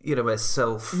already, a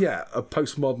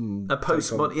postmodern...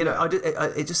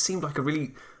 it just seemed like a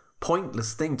really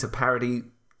pointless thing to parody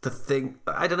the thing.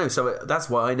 I don't know, so that's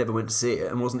why I never went to see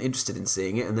it and wasn't interested in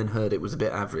seeing it, and then heard it was a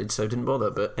bit average, so didn't bother.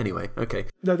 But anyway, okay.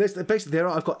 No,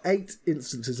 I've got 8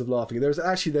 instances of laughing. There's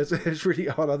really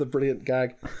another brilliant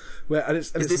gag where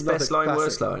is this best line,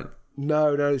 worst line?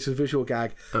 No, it's a visual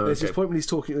gag. Oh, There's this point when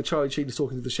Charlie Sheen is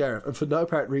talking to the sheriff, and for no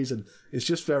apparent reason, it's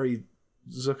just very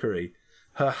Zuckery.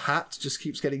 Her hat just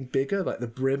keeps getting bigger, like the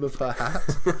brim of her hat,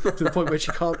 to the point where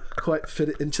she can't quite fit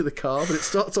it into the car. But it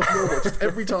starts off normal. Just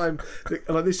every time,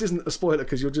 this isn't a spoiler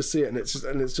because you'll just see it, and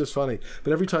it's just funny.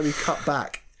 But every time you cut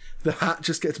back, the hat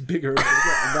just gets bigger and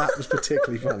bigger, and that was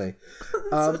particularly funny.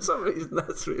 For some reason,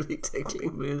 that's really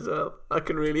tickling me as well. I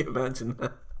can really imagine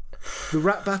that. The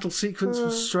rap battle sequence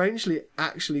was strangely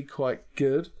actually quite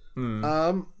good.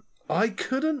 I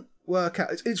couldn't work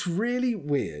out. It's really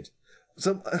weird.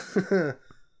 So,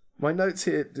 my notes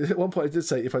here, at one point I did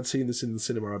say if I'd seen this in the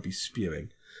cinema I'd be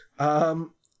spewing. But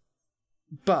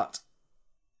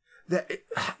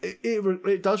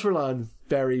it does rely on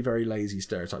very, very lazy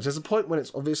stereotypes. There's a point when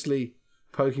it's obviously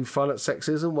poking fun at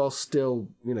sexism while still,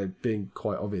 being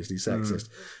quite obviously sexist.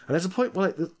 And there's a point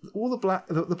where all the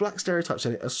black stereotypes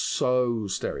in it are so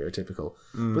stereotypical.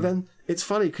 But then it's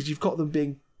funny because you've got them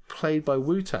being played by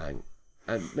Wu-Tang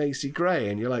and Macy Gray,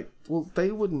 and you're like, well,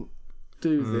 they wouldn't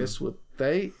do this, would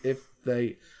they? If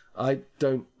they, I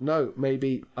don't know,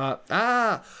 maybe. But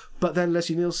then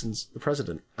Leslie Nielsen's the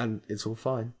president, and it's all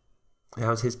fine.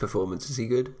 How's his performance? Is he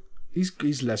good?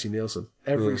 He's Leslie Nielsen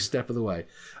every step of the way.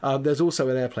 There's also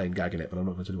an airplane gag in it, but I'm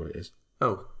not going to tell you what it is.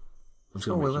 Oh, I'm just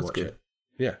going to watch good. it.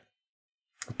 Yeah,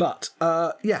 but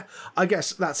I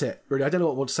guess that's it. Really, I don't know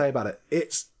what more to say about it.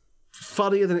 It's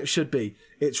funnier than it should be.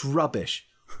 It's rubbish.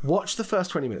 Watch the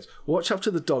first 20 minutes. Watch up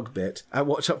to the dog bit and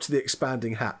watch up to the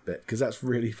expanding hat bit because that's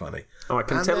really funny. Oh, I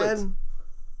can tell it.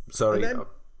 Sorry,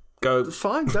 go.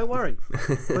 Fine, don't worry.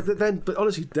 but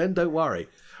honestly, then don't worry.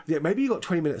 Yeah, maybe you got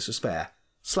 20 minutes to spare.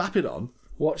 Slap it on.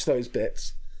 Watch those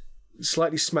bits.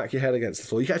 Slightly smack your head against the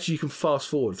floor. You can fast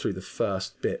forward through the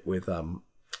first bit with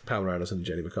Pamela Anderson and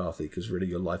Jenny McCarthy because really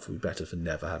your life will be better for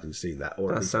never having seen that.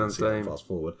 Or that sounds lame. Fast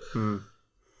forward.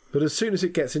 But as soon as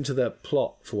it gets into the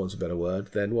plot, for want of a better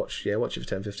word, then watch it for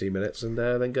 10-15 minutes and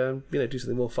then go and do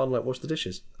something more fun like wash the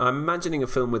dishes. I'm imagining a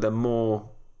film with a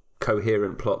more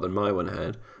coherent plot than my one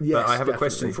had. Yes, but I have definitely. A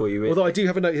question for you. Although I do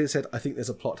have a note here that said, I think there's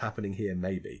a plot happening here,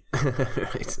 maybe.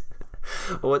 Right.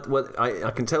 What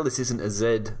I can tell this isn't a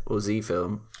Z or Z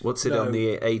film. What's it on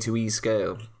the A to E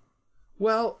scale?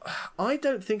 Well, I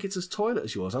don't think it's as toilet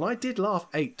as yours, and I did laugh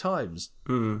 8 times.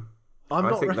 I'm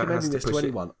not recommending this to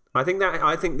anyone. I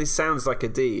think this sounds like a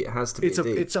D. It has to be a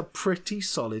D. It's a pretty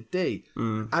solid D.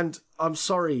 And I'm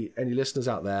sorry, any listeners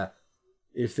out there,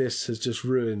 if this has just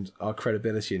ruined our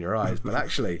credibility in your eyes, but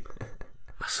actually,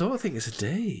 I sort of think it's a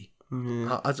D.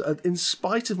 In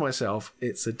spite of myself,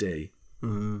 it's a D.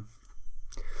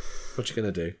 What you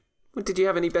going to do? Well, did you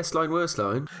have any best line, worst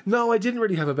line? No, I didn't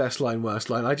really have a best line, worst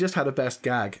line. I just had a best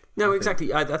gag. No,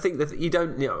 exactly. I think that you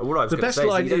don't... what I was the best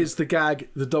line is the gag,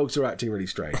 the dogs are acting really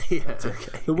strange. Yeah,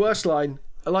 okay. The worst line,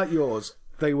 like yours,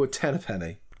 they were 10 a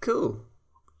penny. Cool.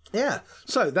 Yeah.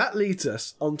 So that leads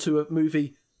us onto a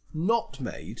movie not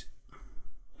made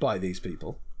by these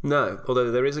people. No,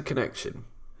 although there is a connection.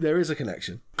 There is a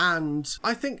connection. And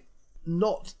I think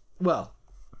not... Well,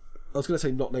 I was going to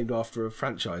say not named after a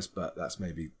franchise, but that's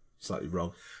maybe... slightly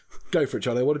wrong. Go for it,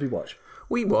 Charlie. What did we watch?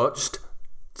 We watched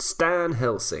Stan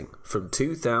Helsing from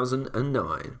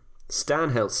 2009. Stan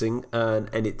Helsing, and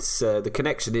it's the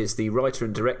connection is the writer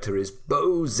and director is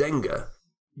Bo Zenga.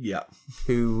 Yeah.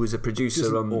 Who was a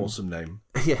producer on... Awesome name.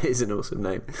 Yeah, it is an awesome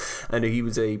name. And he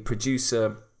was a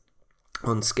producer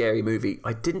on Scary Movie.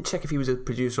 I didn't check if he was a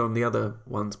producer on the other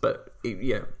ones, but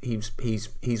he's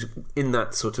in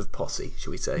that sort of posse,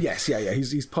 shall we say? Yes, yeah.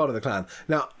 He's part of the clan.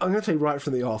 Now, I'm going to tell you right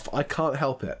from the off, I can't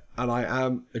help it, and I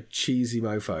am a cheesy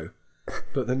mofo,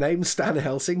 but the name Stan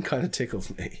Helsing kind of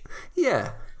tickles me.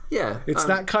 Yeah. It's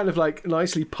that kind of like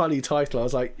nicely punny title. I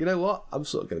was like, you know what? I'm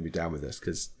sort of going to be down with this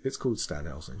because it's called Stan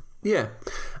Helsing. Yeah,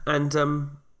 and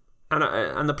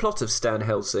the plot of Stan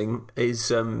Helsing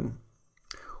is.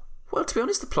 Well, to be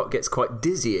honest, the plot gets quite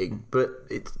dizzying, but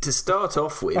to start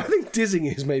off with... I think dizzying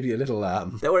is maybe a little...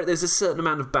 There's a certain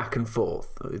amount of back and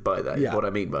forth by that, what I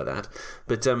mean by that.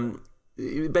 But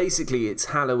basically, it's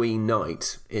Halloween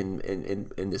night in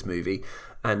this movie,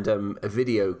 and a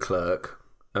video clerk...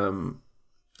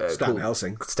 Stan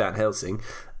Helsing,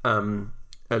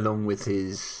 along with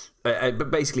his...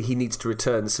 but basically, he needs to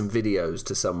return some videos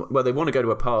to someone... Well, they want to go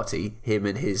to a party, him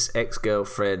and his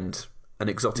ex-girlfriend... an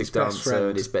exotic dancer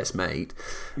and his best mate.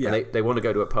 Yeah. And they want to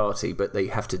go to a party, but they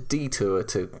have to detour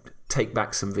to take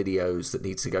back some videos that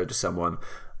needs to go to someone.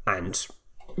 And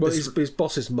his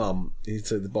boss's mum,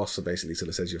 the boss basically sort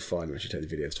of says, you're fine when you take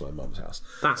the videos to my mum's house.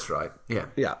 That's right, yeah.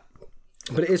 Yeah.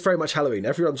 But it is very much Halloween.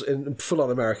 Everyone's in full-on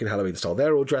American Halloween style.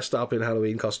 They're all dressed up in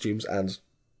Halloween costumes, and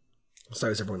so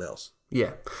is everyone else.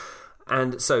 Yeah.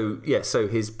 And so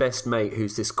his best mate,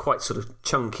 who's this quite sort of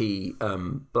chunky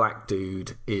black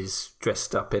dude, is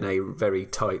dressed up in a very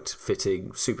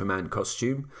tight-fitting Superman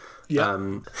costume.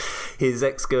 Yeah. His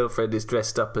ex-girlfriend is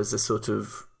dressed up as a sort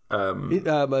of... a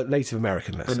Native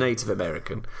American, let's say. A Native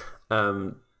American.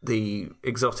 The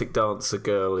exotic dancer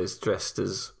girl is dressed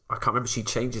as... I can't remember, she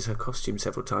changes her costume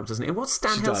several times, doesn't it? And what's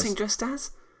Stan Helsing dressed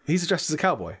as? He's dressed as a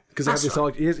cowboy because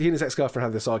he and his ex-girlfriend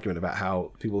have this argument about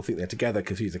how people think they're together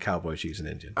because he's a cowboy, she's an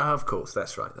Indian. Of course,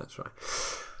 that's right.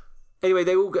 Anyway,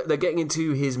 they're getting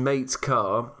into his mate's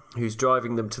car, who's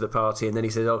driving them to the party, and then he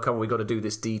says, "Oh, come on, we've got to do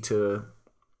this detour."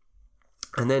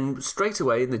 And then straight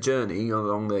away in the journey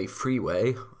along the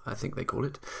freeway, I think they call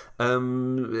it,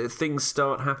 things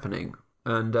start happening.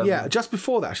 And just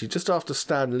before that, actually, just after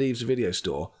Stan leaves the video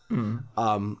store,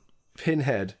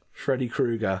 Pinhead, Freddy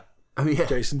Krueger. Oh, yeah.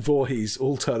 Jason Voorhees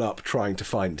all turn up trying to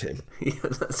find him. Yeah,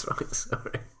 that's right,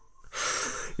 sorry.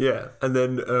 Yeah, and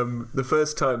then the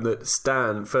first time that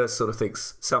Stan first sort of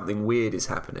thinks something weird is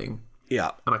happening.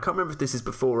 Yeah. And I can't remember if this is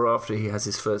before or after he has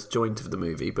his first joint of the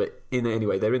movie, but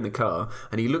anyway, they're in the car,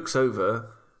 and he looks over,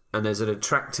 and there's an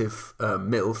attractive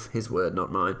MILF, his word,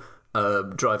 not mine,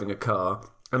 driving a car,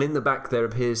 and in the back there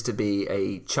appears to be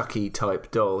a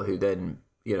Chucky-type doll who then,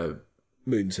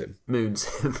 moons him.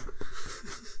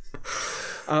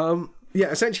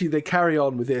 Essentially they carry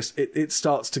on with this. It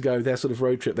starts to go their sort of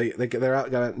road trip. They're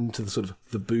out going into the sort of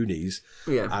the boonies,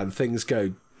 and things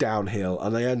go downhill,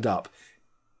 and they end up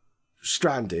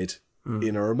stranded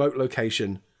in a remote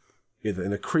location,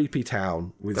 in a creepy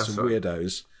town with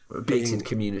weirdos. A gated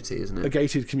community, isn't it? A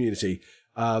gated community,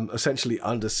 essentially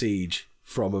under siege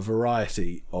from a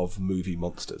variety of movie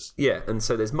monsters. Yeah, and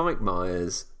so there's Mike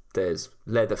Myers. There's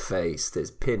Leatherface,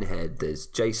 there's Pinhead, there's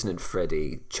Jason and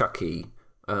Freddy, Chucky,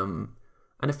 and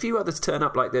a few others turn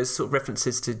up, like there's sort of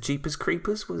references to Jeepers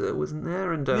Creepers, wasn't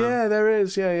there? And yeah, there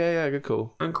is. Yeah, good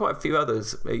call. And quite a few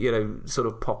others, sort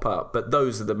of pop up, but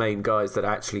those are the main guys that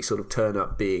actually sort of turn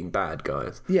up being bad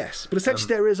guys. Yes, but essentially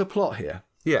there is a plot here.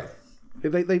 Yeah.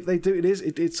 They do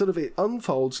it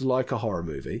unfolds like a horror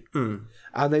movie,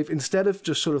 and they've, instead of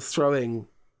just sort of throwing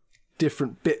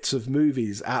different bits of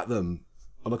movies at them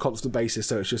on a constant basis,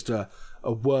 so it's just a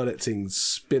Wurlitzing,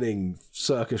 spinning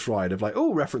circus ride of like,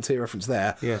 oh, reference here, reference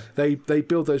there. Yeah. They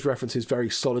build those references very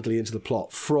solidly into the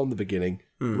plot from the beginning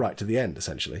right to the end,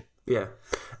 essentially. Yeah,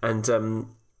 and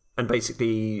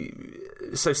basically,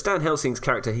 so Stan Helsing's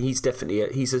character, he's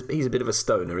definitely he's a bit of a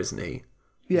stoner, isn't he?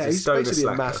 Yeah, he's basically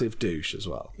a massive douche as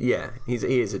well. Yeah, he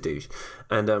is a douche,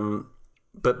 and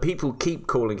but people keep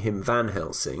calling him Van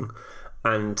Helsing,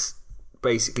 and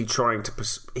basically trying to,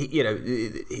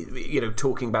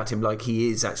 talking about him like he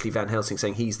is actually Van Helsing,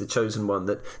 saying he's the chosen one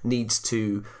that needs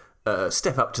to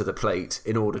step up to the plate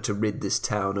in order to rid this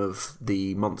town of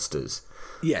the monsters.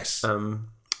 Yes.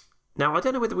 Now, I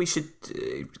don't know whether we should...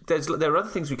 there are other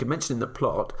things we could mention in the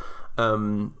plot. I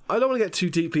don't want to get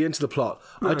too deeply into the plot.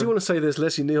 No. I do want to say there's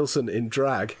Leslie Nielsen in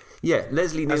drag. Yeah,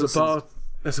 Leslie Nielsen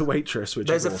as a waitress, which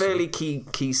there's is awesome. Fairly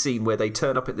key scene where they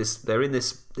turn up at this. They're in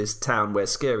this town where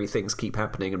scary things keep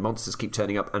happening and monsters keep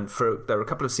turning up. And there are a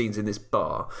couple of scenes in this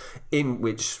bar in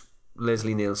which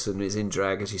Leslie Nielsen is in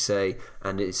drag, as you say.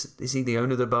 And is he the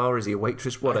owner of the bar? Is he a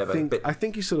waitress? Whatever. I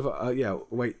think he's sort of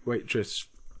waitress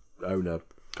owner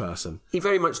person. He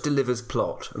very much delivers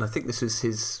plot, and I think this is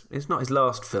his. It's not his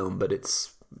last film, but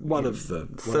it's one of the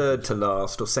third to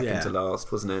last or second to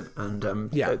last, wasn't it?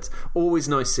 And it's always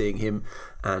nice seeing him.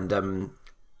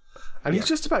 And he's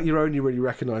just about your only really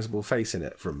recognisable face in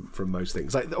it from most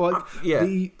things.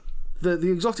 The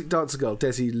exotic dancer girl,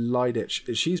 Desi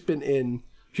Lidic,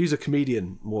 she's a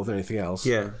comedian more than anything else.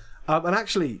 Yeah. And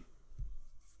actually,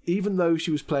 even though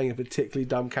she was playing a particularly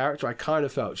dumb character, I kind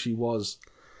of felt she was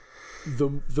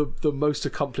the most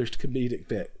accomplished comedic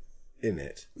bit in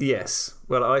it. Yes.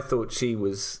 Well, I thought she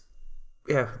was...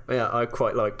 Yeah, I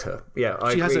quite liked her. Yeah,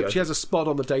 I agree. She has a spot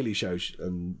on the Daily Show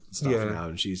and stuff now,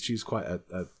 and she's quite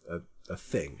a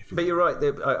thing. But you're right.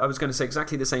 I was going to say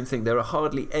exactly the same thing. There are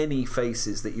hardly any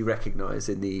faces that you recognise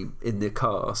in the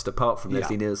cast, apart from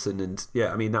Leslie Nielsen, and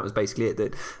I mean that was basically it.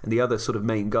 And the other sort of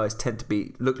main guys tend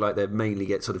to look like they mainly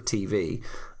get sort of TV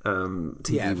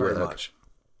very work. much.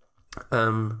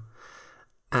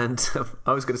 And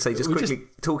I was going to say, just quickly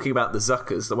talking about the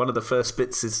Zuckers. One of the first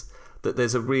bits is that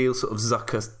there's a real sort of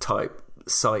Zucker type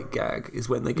sight gag is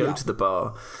when they go to the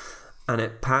bar, and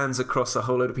it pans across a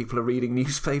whole load of people are reading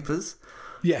newspapers.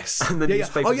 Yes. And the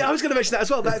newspapers... Oh, yeah, I was going to mention that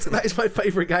as well. That is my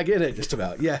favourite gag in it, just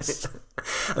about. Yes.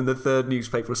 And the third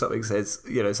newspaper or something says,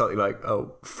 something like,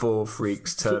 4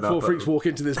 freaks turn up. 4 freaks walk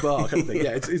into this bar, kind of thing.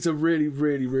 Yeah, it's a really,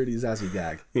 really, really zazzy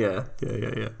gag. Yeah.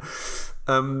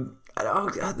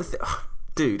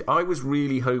 Dude, I was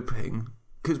really hoping...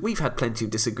 Because we've had plenty of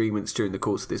disagreements during the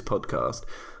course of this podcast,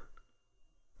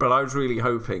 but I was really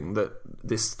hoping that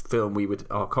this film,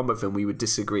 our combo film, we would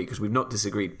disagree, because we've not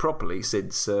disagreed properly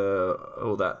since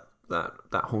that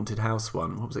haunted house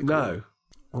one. What was it called? No.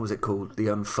 What was it called? The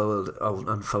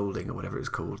unfolding or whatever it was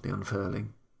called. The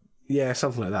unfurling. Yeah,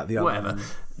 something like that. Whatever.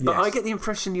 But I get the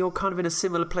impression you're kind of in a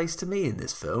similar place to me in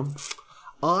this film.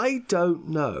 I don't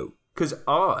know. Because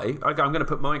I'm going to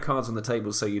put my cards on the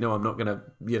table so I'm not going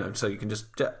to, so you can just...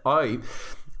 I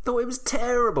thought it was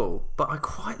terrible, but I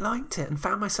quite liked it and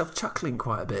found myself chuckling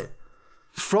quite a bit.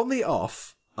 From the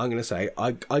off, I'm going to say,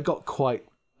 I got quite,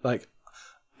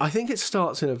 I think it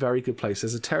starts in a very good place.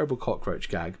 There's a terrible cockroach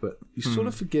gag, but you sort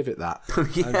of forgive it that. I've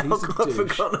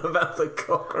forgotten about the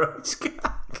cockroach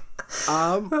gag.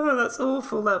 That's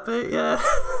awful, that bit, yeah.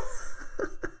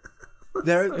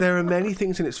 There are many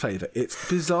things in its favour. It's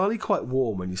bizarrely quite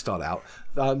warm when you start out.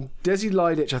 Desi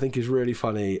Lidic, I think, is really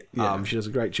funny. She does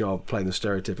a great job playing the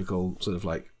stereotypical sort of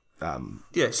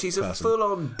she's person. A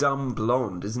full-on dumb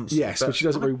blonde, isn't she? Yes, but she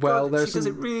does it very well. She does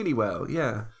it really well,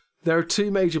 yeah. There are 2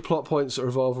 major plot points that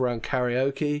revolve around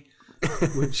karaoke,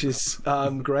 which is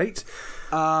great.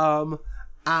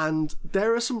 And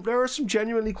there are some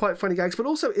genuinely quite funny gags, but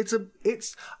also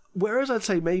it's whereas I'd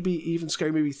say maybe even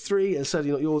Scary Movie 3 and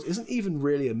Certainly Not Yours isn't even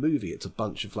really a movie. It's a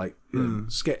bunch of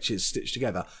sketches stitched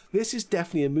together. This is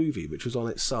definitely a movie which was on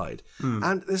its side.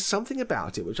 And there's something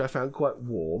about it which I found quite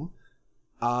warm.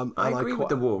 I agree with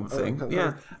the warm thing.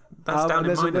 That's down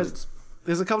in my notes.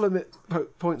 There's a couple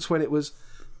of points when it was,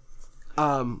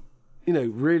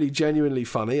 really genuinely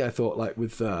funny. I thought, like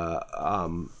with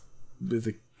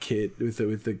the kid, with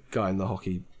the guy in the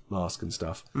hockey mask and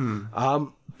stuff.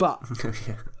 But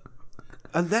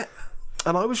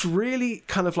and I was really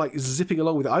kind of like zipping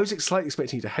along with it. I was slightly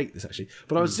expecting you to hate this actually,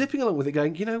 but I was zipping along with it,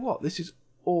 going, you know what, this is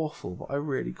awful, but I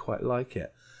really quite like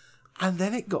it. And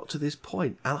then it got to this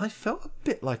point, and I felt a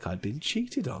bit like I'd been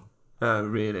cheated on. Oh,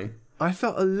 really? I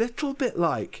felt a little bit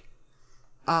like,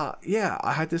 I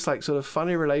had this like sort of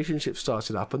funny relationship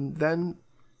started up, and then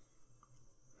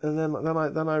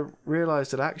I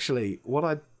realised that actually what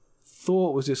I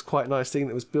thought was this quite nice thing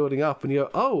that was building up, and you go,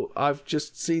 oh, I've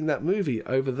just seen that movie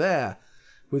over there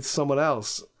with someone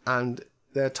else, and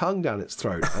their tongue down its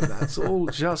throat, and that's all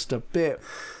just a bit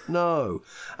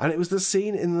and it was the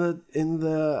scene in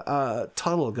the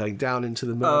tunnel going down into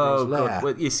the murderer's lair. God.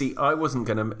 Well, you see, I wasn't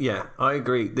gonna. Yeah, I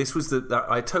agree. This was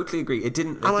I totally agree. It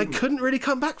didn't. I couldn't really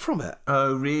come back from it.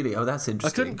 Oh, really? Oh, that's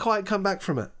interesting. I couldn't quite come back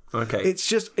from it. Okay.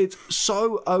 It's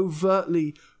so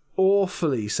overtly,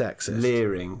 awfully sexist.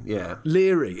 Leering, yeah.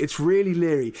 Leery. It's really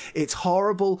leery. It's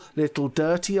horrible little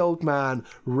dirty old man,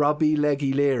 rubby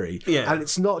leggy leery. Yeah. And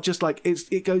it's not just like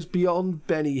it goes beyond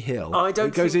Benny Hill.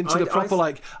 It goes into the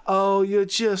proper oh, you're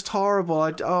just horrible.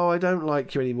 I don't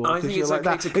like you anymore because you're like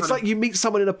that. It's like you meet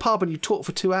someone in a pub and you talk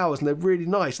for 2 hours and they're really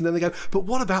nice, and then they go, but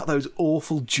what about those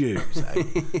awful Jews? Eh?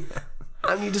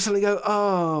 And you just suddenly go,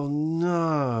 oh,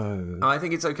 no. I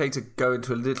think it's okay to go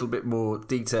into a little bit more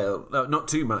detail. No, not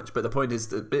too much, but the point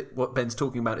is, what Ben's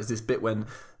talking about is this bit when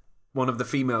one of the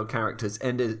female characters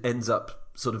ends up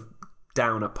sort of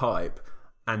down a pipe,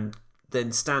 and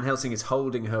then Stan Helsing is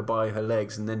holding her by her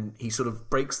legs, and then he sort of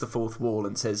breaks the fourth wall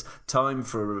and says, "Time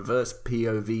for a reverse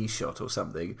POV shot" or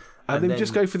something. And then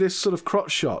just go for this sort of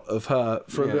crotch shot of her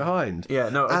from behind. Yeah,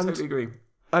 no, I totally agree.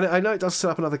 And I know it does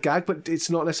set up another gag, but it's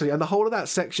not necessarily. And the whole of that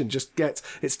section just it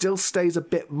still stays a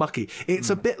bit mucky. It's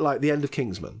a bit like the end of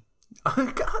Kingsman.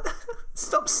 Oh, God.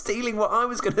 Stop stealing what I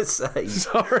was going to say.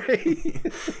 Sorry.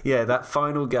 Yeah, that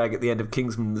final gag at the end of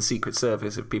Kingsman: The Secret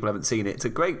Service, if people haven't seen it, it's a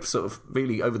great sort of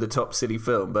really over-the-top silly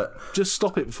film, but... Just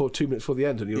stop it before 2 minutes before the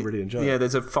end and you'll really enjoy it. Yeah,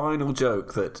 there's a final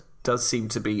joke that does seem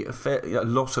to be... a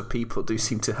lot of people do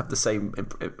seem to have the same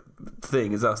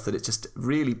thing as us, that it's just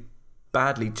really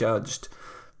badly judged...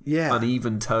 Yeah.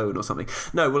 Uneven tone or something.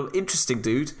 No, well, interesting,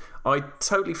 dude. I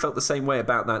totally felt the same way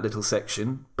about that little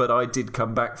section, but I did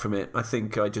come back from it. I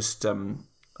think I just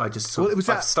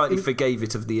slightly forgave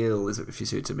it of the ill, if you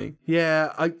see what I mean.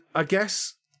 Yeah, I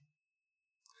guess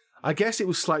it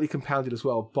was slightly compounded as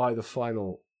well by the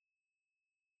final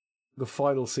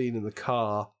scene in the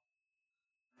car,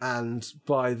 and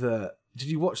by the... Did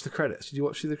you watch the credits? Did you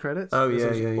watch the credits? Oh,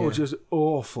 yeah. Or just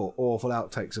awful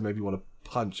outtakes that made me want to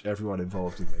punch everyone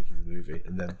involved in making the movie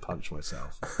and then punch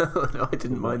myself. No, I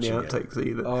didn't mind the outtakes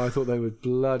either. Oh, I thought they were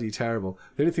bloody terrible.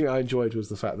 The only thing I enjoyed was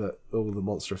the fact that all the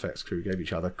Monster Effects crew gave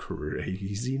each other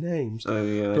crazy names. Oh,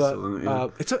 yeah.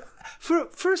 But it's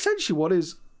for essentially what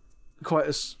is quite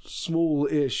a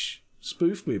small-ish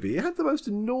spoof movie, it had the most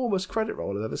enormous credit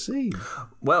roll I've ever seen.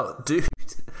 Well, dude...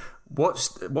 Watch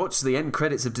the end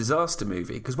credits of Disaster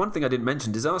Movie, because one thing I didn't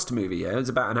mention, Disaster Movie, it's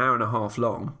about an hour and a half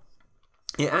long.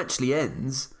 It actually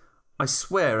ends, I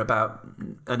swear, about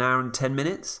an hour and 10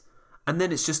 minutes, and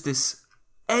then it's just this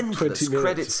endless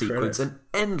credit sequence and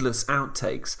endless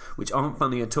outtakes, which aren't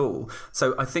funny at all.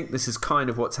 So I think this is kind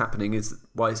of what's happening, is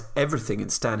why everything in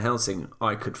Stan Helsing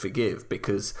I could forgive,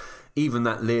 because even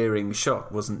that leering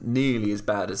shot wasn't nearly as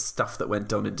bad as stuff that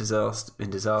went on in Disaster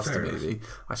Movie.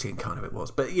 Actually, in kind of it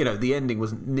was. But, the ending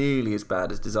wasn't nearly as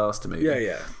bad as Disaster Movie.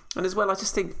 Yeah. And as well, I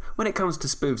just think, when it comes to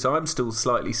spoofs, I'm still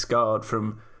slightly scarred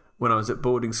from when I was at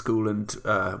boarding school, and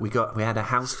we had a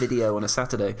house video on a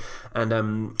Saturday,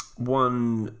 and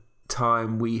one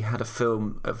time we had a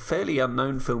fairly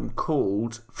unknown film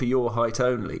called For Your Height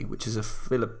Only, which is a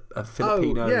Filipino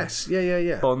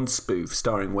Bond spoof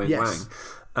starring Wayne Wang.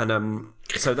 And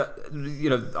so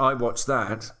that, I watched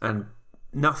that, and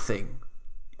nothing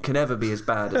can ever be as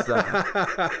bad as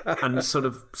that. And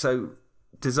so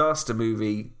Disaster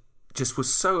Movie just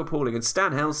was so appalling. And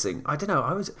Stan Helsing, I don't know,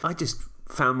 I just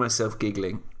found myself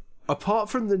giggling. Apart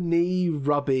from the knee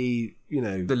rubby,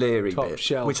 the leery top bit,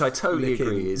 shelf, which I totally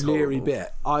agree is leery horrible.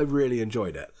 bit, I really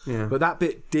enjoyed it. Yeah. But that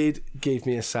bit did give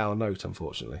me a sour note,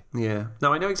 unfortunately. Yeah.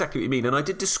 No, I know exactly what you mean, and I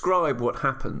did describe what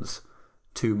happens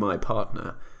to my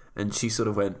partner, and she sort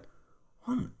of went,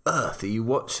 "What on earth are you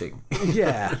watching?"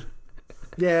 Yeah.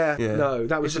 No,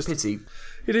 that was just a pity.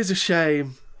 It is a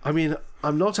shame. I mean,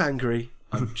 I'm not angry.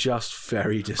 I'm just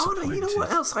very disappointed. Oh no! You know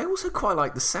what else? I also quite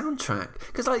like the soundtrack,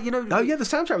 because Oh yeah, the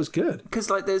soundtrack was good. Because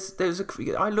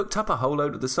I looked up a whole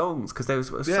load of the songs, because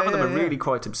some of them are really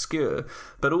quite obscure,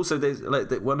 but also there's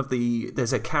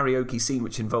there's a karaoke scene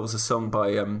which involves a song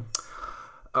by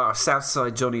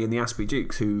Southside Johnny and the Asprey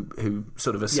Dukes, who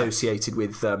sort of associated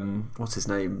with what's his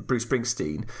name, Bruce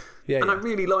Springsteen. I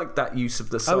really liked that use of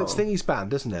the song. Oh, it's Thingy's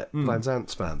band, isn't it? Van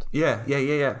Zant's band.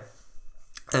 Yeah.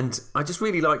 And I just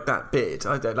really liked that bit.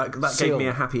 That gave me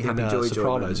a happy joy.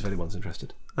 Sopranos, if anyone's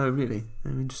interested. Oh, really? Oh,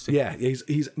 interesting. Yeah,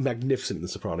 he's magnificent in The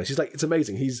Sopranos. It's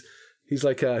amazing. He's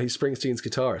Springsteen's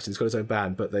guitarist. He's got his own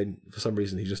band, but then for some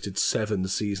reason he just did 7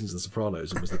 seasons of The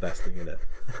Sopranos and was the best thing in it.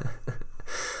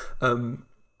 So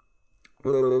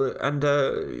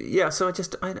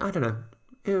I don't know.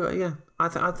 Yeah, I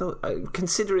thought,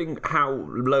 considering how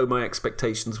low my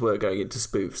expectations were going into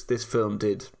spoofs, this film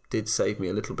did save me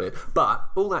a little bit. But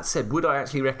all that said, would I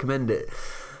actually recommend it?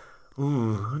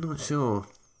 Ooh, I'm not sure.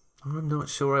 I'm not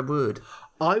sure I would.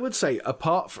 I would say,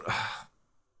 apart from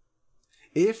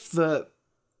if the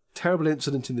terrible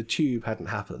incident in the tube hadn't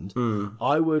happened,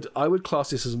 I would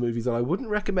class this as a movie that I wouldn't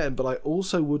recommend, but I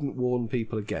also wouldn't warn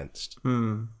people against.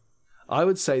 I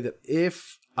would say that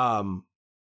if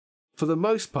for the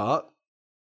most part,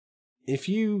 if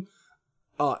you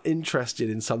are interested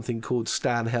in something called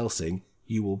Stan Helsing,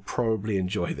 you will probably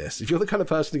enjoy this. If you're the kind of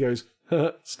person who goes,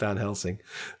 Stan Helsing,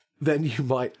 then you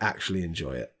might actually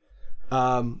enjoy it.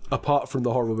 Apart from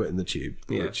the horrible bit in the tube,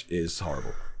 which is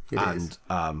horrible. And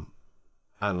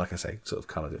like I say, sort of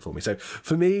coloured it for me. So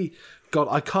for me, God,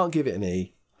 I can't give it an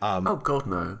E. Oh God,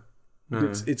 no.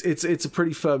 No. It's a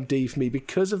pretty firm D for me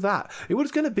because of that. It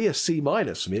was going to be a C- for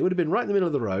me. It would have been right in the middle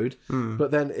of the road,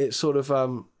 but then it sort of,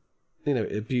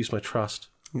 it abused my trust.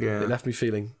 Yeah. It left me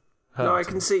feeling hurt. No, I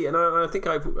can see, and I think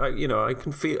I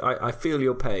can feel. I feel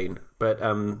your pain, but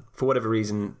for whatever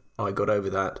reason, I got over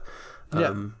that.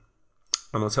 And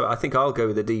also, I think I'll go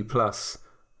with a D+. Whereas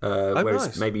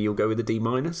nice. Maybe you'll go with a D-.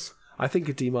 I think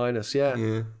a D-,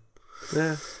 yeah.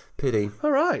 Yeah. Pity.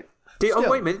 All right. Wait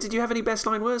a minute. Did you have any best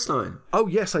line, worst line? Oh,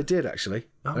 yes, I did, actually.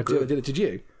 I did it. Did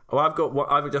you? Oh,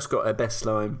 I've just got a best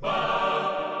line.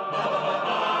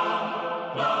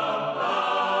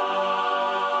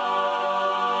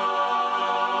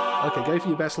 Okay, go for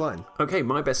your best line. Okay,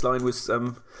 my best line was... I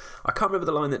can't remember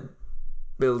the line that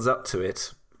builds up to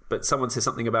it, but someone says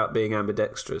something about being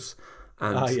ambidextrous.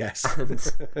 And, yes.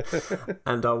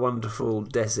 and our wonderful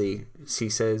Desi, she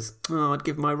says, "Oh, I'd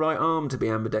give my right arm to be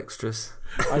ambidextrous."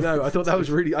 I know. I thought that was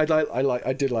really. I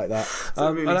did like that.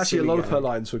 Really and actually, a lot of her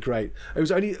lines were great. It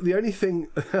was only the only thing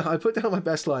I put down my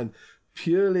best line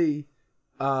purely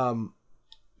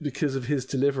because of his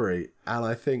delivery, and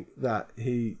I think that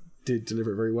he did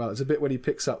deliver it very well. It's a bit when he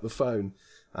picks up the phone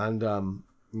and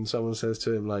someone says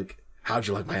to him like, "How'd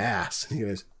you like my ass?" And he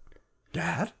goes,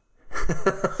 "Dad."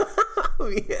 Oh,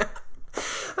 yeah.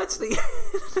 Actually,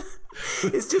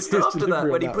 it's just after that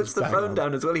when he puts the phone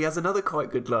down as well. He has another quite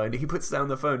good line. He puts down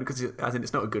the phone because, as in,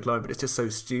 it's not a good line, but it's just so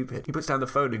stupid. He puts down the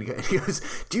phone and he goes,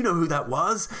 "Do you know who that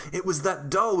was? It was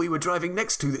that doll we were driving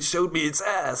next to that showed me its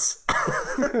ass."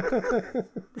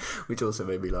 Which also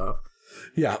made me laugh.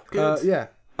 Yeah. Yeah.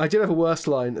 I did have a worse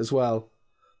line as well,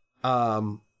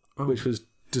 which was,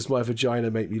 "Does my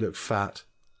vagina make me look fat?"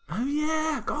 Oh,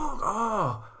 yeah. God.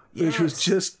 Oh, yes. Which was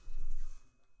just...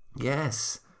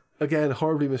 Yes. Again,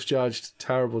 horribly misjudged.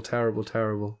 Terrible, terrible,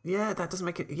 terrible. Yeah, that doesn't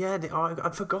make it... Yeah,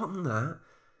 I'd forgotten that.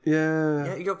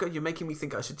 Yeah. Yeah, you're making me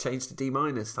think I should change to D-.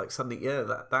 Like something, yeah,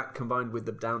 that combined with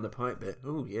the down the pipe bit.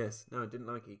 Oh, yes. No, I didn't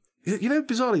like it. You know,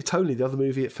 bizarrely, tonally, the other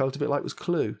movie it felt a bit like was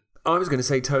Clue. I was going to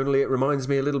say tonally, it reminds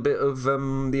me a little bit of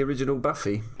the original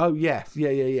Buffy. Oh, yeah.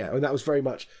 And that was very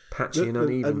much... patchy and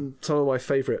uneven. And some of my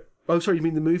favourite... Oh, sorry, you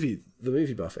mean the movie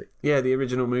Buffy? Yeah, the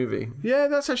original movie. Yeah,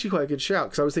 that's actually quite a good shout,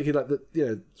 because I was thinking like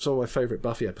some of my favourite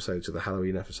Buffy episodes are the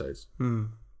Halloween episodes.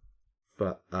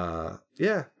 But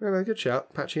yeah, good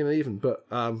shout, patchy and uneven, but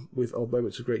with odd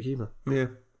moments of great humour. Yeah,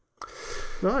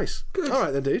 nice. Good. All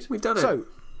right then, dude, we've done it. So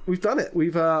we've done it.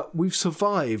 We've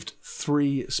survived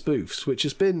 3 spoofs, which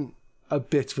has been a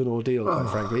bit of an ordeal, quite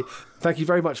frankly. Thank you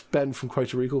very much, Ben from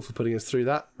Quota Recall, for putting us through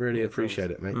that. Really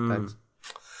appreciate it, mate. Thanks.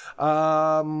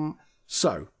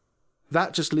 So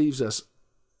that just leaves us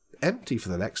empty for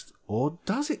the next, or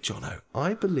does it, Jono?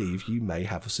 I believe you may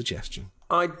have a suggestion.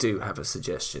 I do have a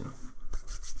suggestion.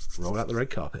 Roll out the red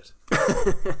carpet.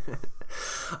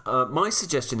 My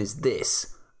suggestion is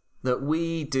this, that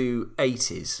we do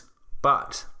 80s,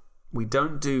 but we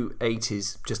don't do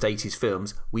 80s, just 80s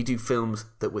films. We do films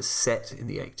that were set in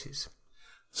the 80s.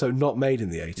 So not made in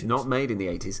the 80s? Not made in the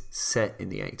 80s, set in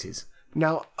the 80s.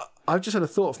 Now, I've just had a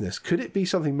thought from this. Could it be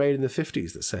something made in the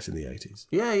 50s that's set in the 80s?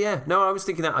 Yeah. No, I was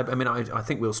thinking that. I mean, I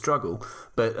think we'll struggle,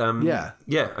 but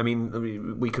yeah. I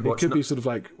mean, we could watch. It could be sort of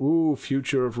like,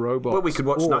 future of robots. Well, we could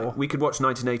watch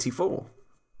 1984.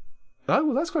 Oh,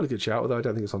 well, that's quite a good shout, although I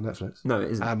don't think it's on Netflix. No,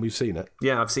 it isn't. And we've seen it.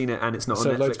 Yeah, I've seen it, and it's not on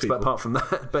Netflix, but apart from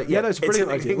that... But yeah, no, it's a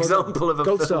brilliant idea. Example of a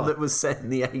film that was set in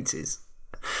the 80s.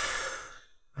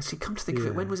 Actually, come to think of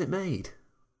it, when was it made?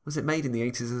 Was it made in the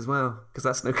 80s as well? Because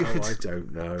that's no good. Oh, I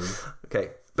don't know. Okay,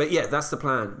 but yeah, that's the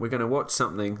plan. We're going to watch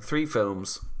 3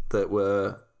 films that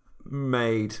were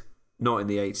made not in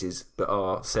the 80s, but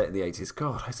are set in the 80s.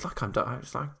 God, it's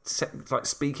like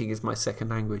speaking is my second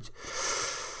language.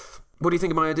 What do you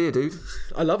think of my idea, dude?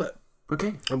 I love it.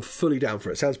 Okay. I'm fully down for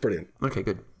it. Sounds brilliant. Okay,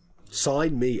 good.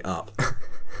 Sign me up.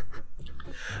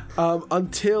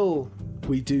 Until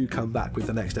we do come back with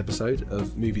the next episode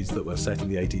of movies that were set in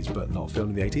the 80s but not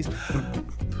filmed in the 80s,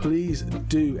 please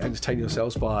do entertain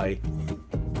yourselves by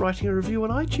writing a review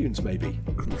on iTunes, maybe,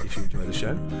 if you enjoy the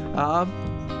show.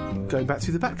 Going back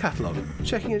through the back catalogue,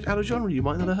 checking out a genre you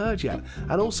might not have heard yet,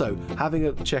 and also having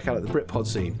a check out at the Britpod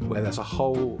scene, where there's a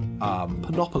whole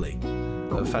panoply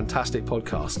of fantastic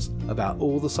podcasts about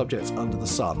all the subjects under the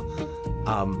sun.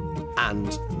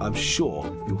 And I'm sure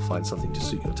you'll find something to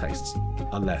suit your tastes,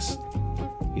 unless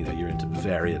you're into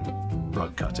Bavarian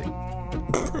rug cutting.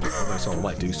 Although someone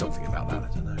might do something about that, I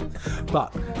don't know.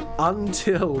 But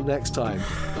until next time,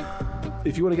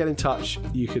 if you want to get in touch,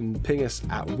 you can ping us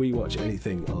at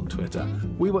WeWatchAnything on Twitter,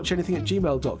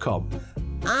 WeWatchAnything@gmail.com,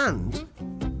 and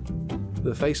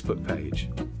the Facebook page,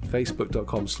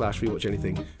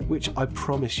 facebook.com/rewatchanything, which I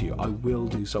promise you I will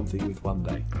do something with one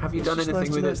day. Have you done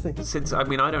anything with it since? I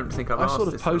mean, I don't think I've asked. I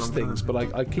sort of post things, but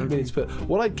I keep meaning to put.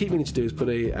 What I keep meaning to do is put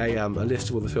a list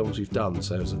of all the films we've done,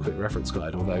 so as a quick reference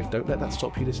guide. Although, don't let that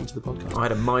stop you listening to the podcast. I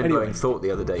had a mind-blowing thought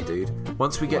the other day, dude.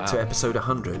 Once we get to episode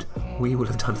 100, we will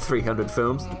have done 300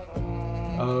 films.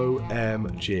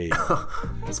 OMG.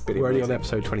 We're only on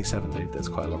episode 27, dude. That's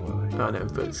quite a long way. I know,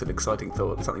 but it's an exciting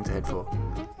thought, something to head for.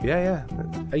 Yeah.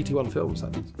 81 films,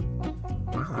 that means.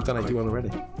 Wow, I've done 81 already.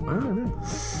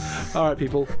 All right,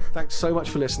 people. Thanks so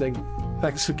much for listening.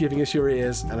 Thanks for giving us your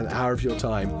ears and an hour of your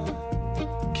time.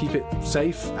 Keep it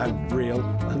safe and real.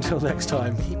 Until next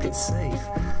time. Keep it safe.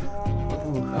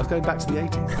 I was going back to the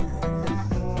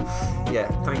 80s.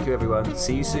 Yeah, thank you, everyone.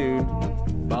 See you soon.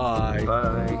 Bye.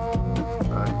 Bye.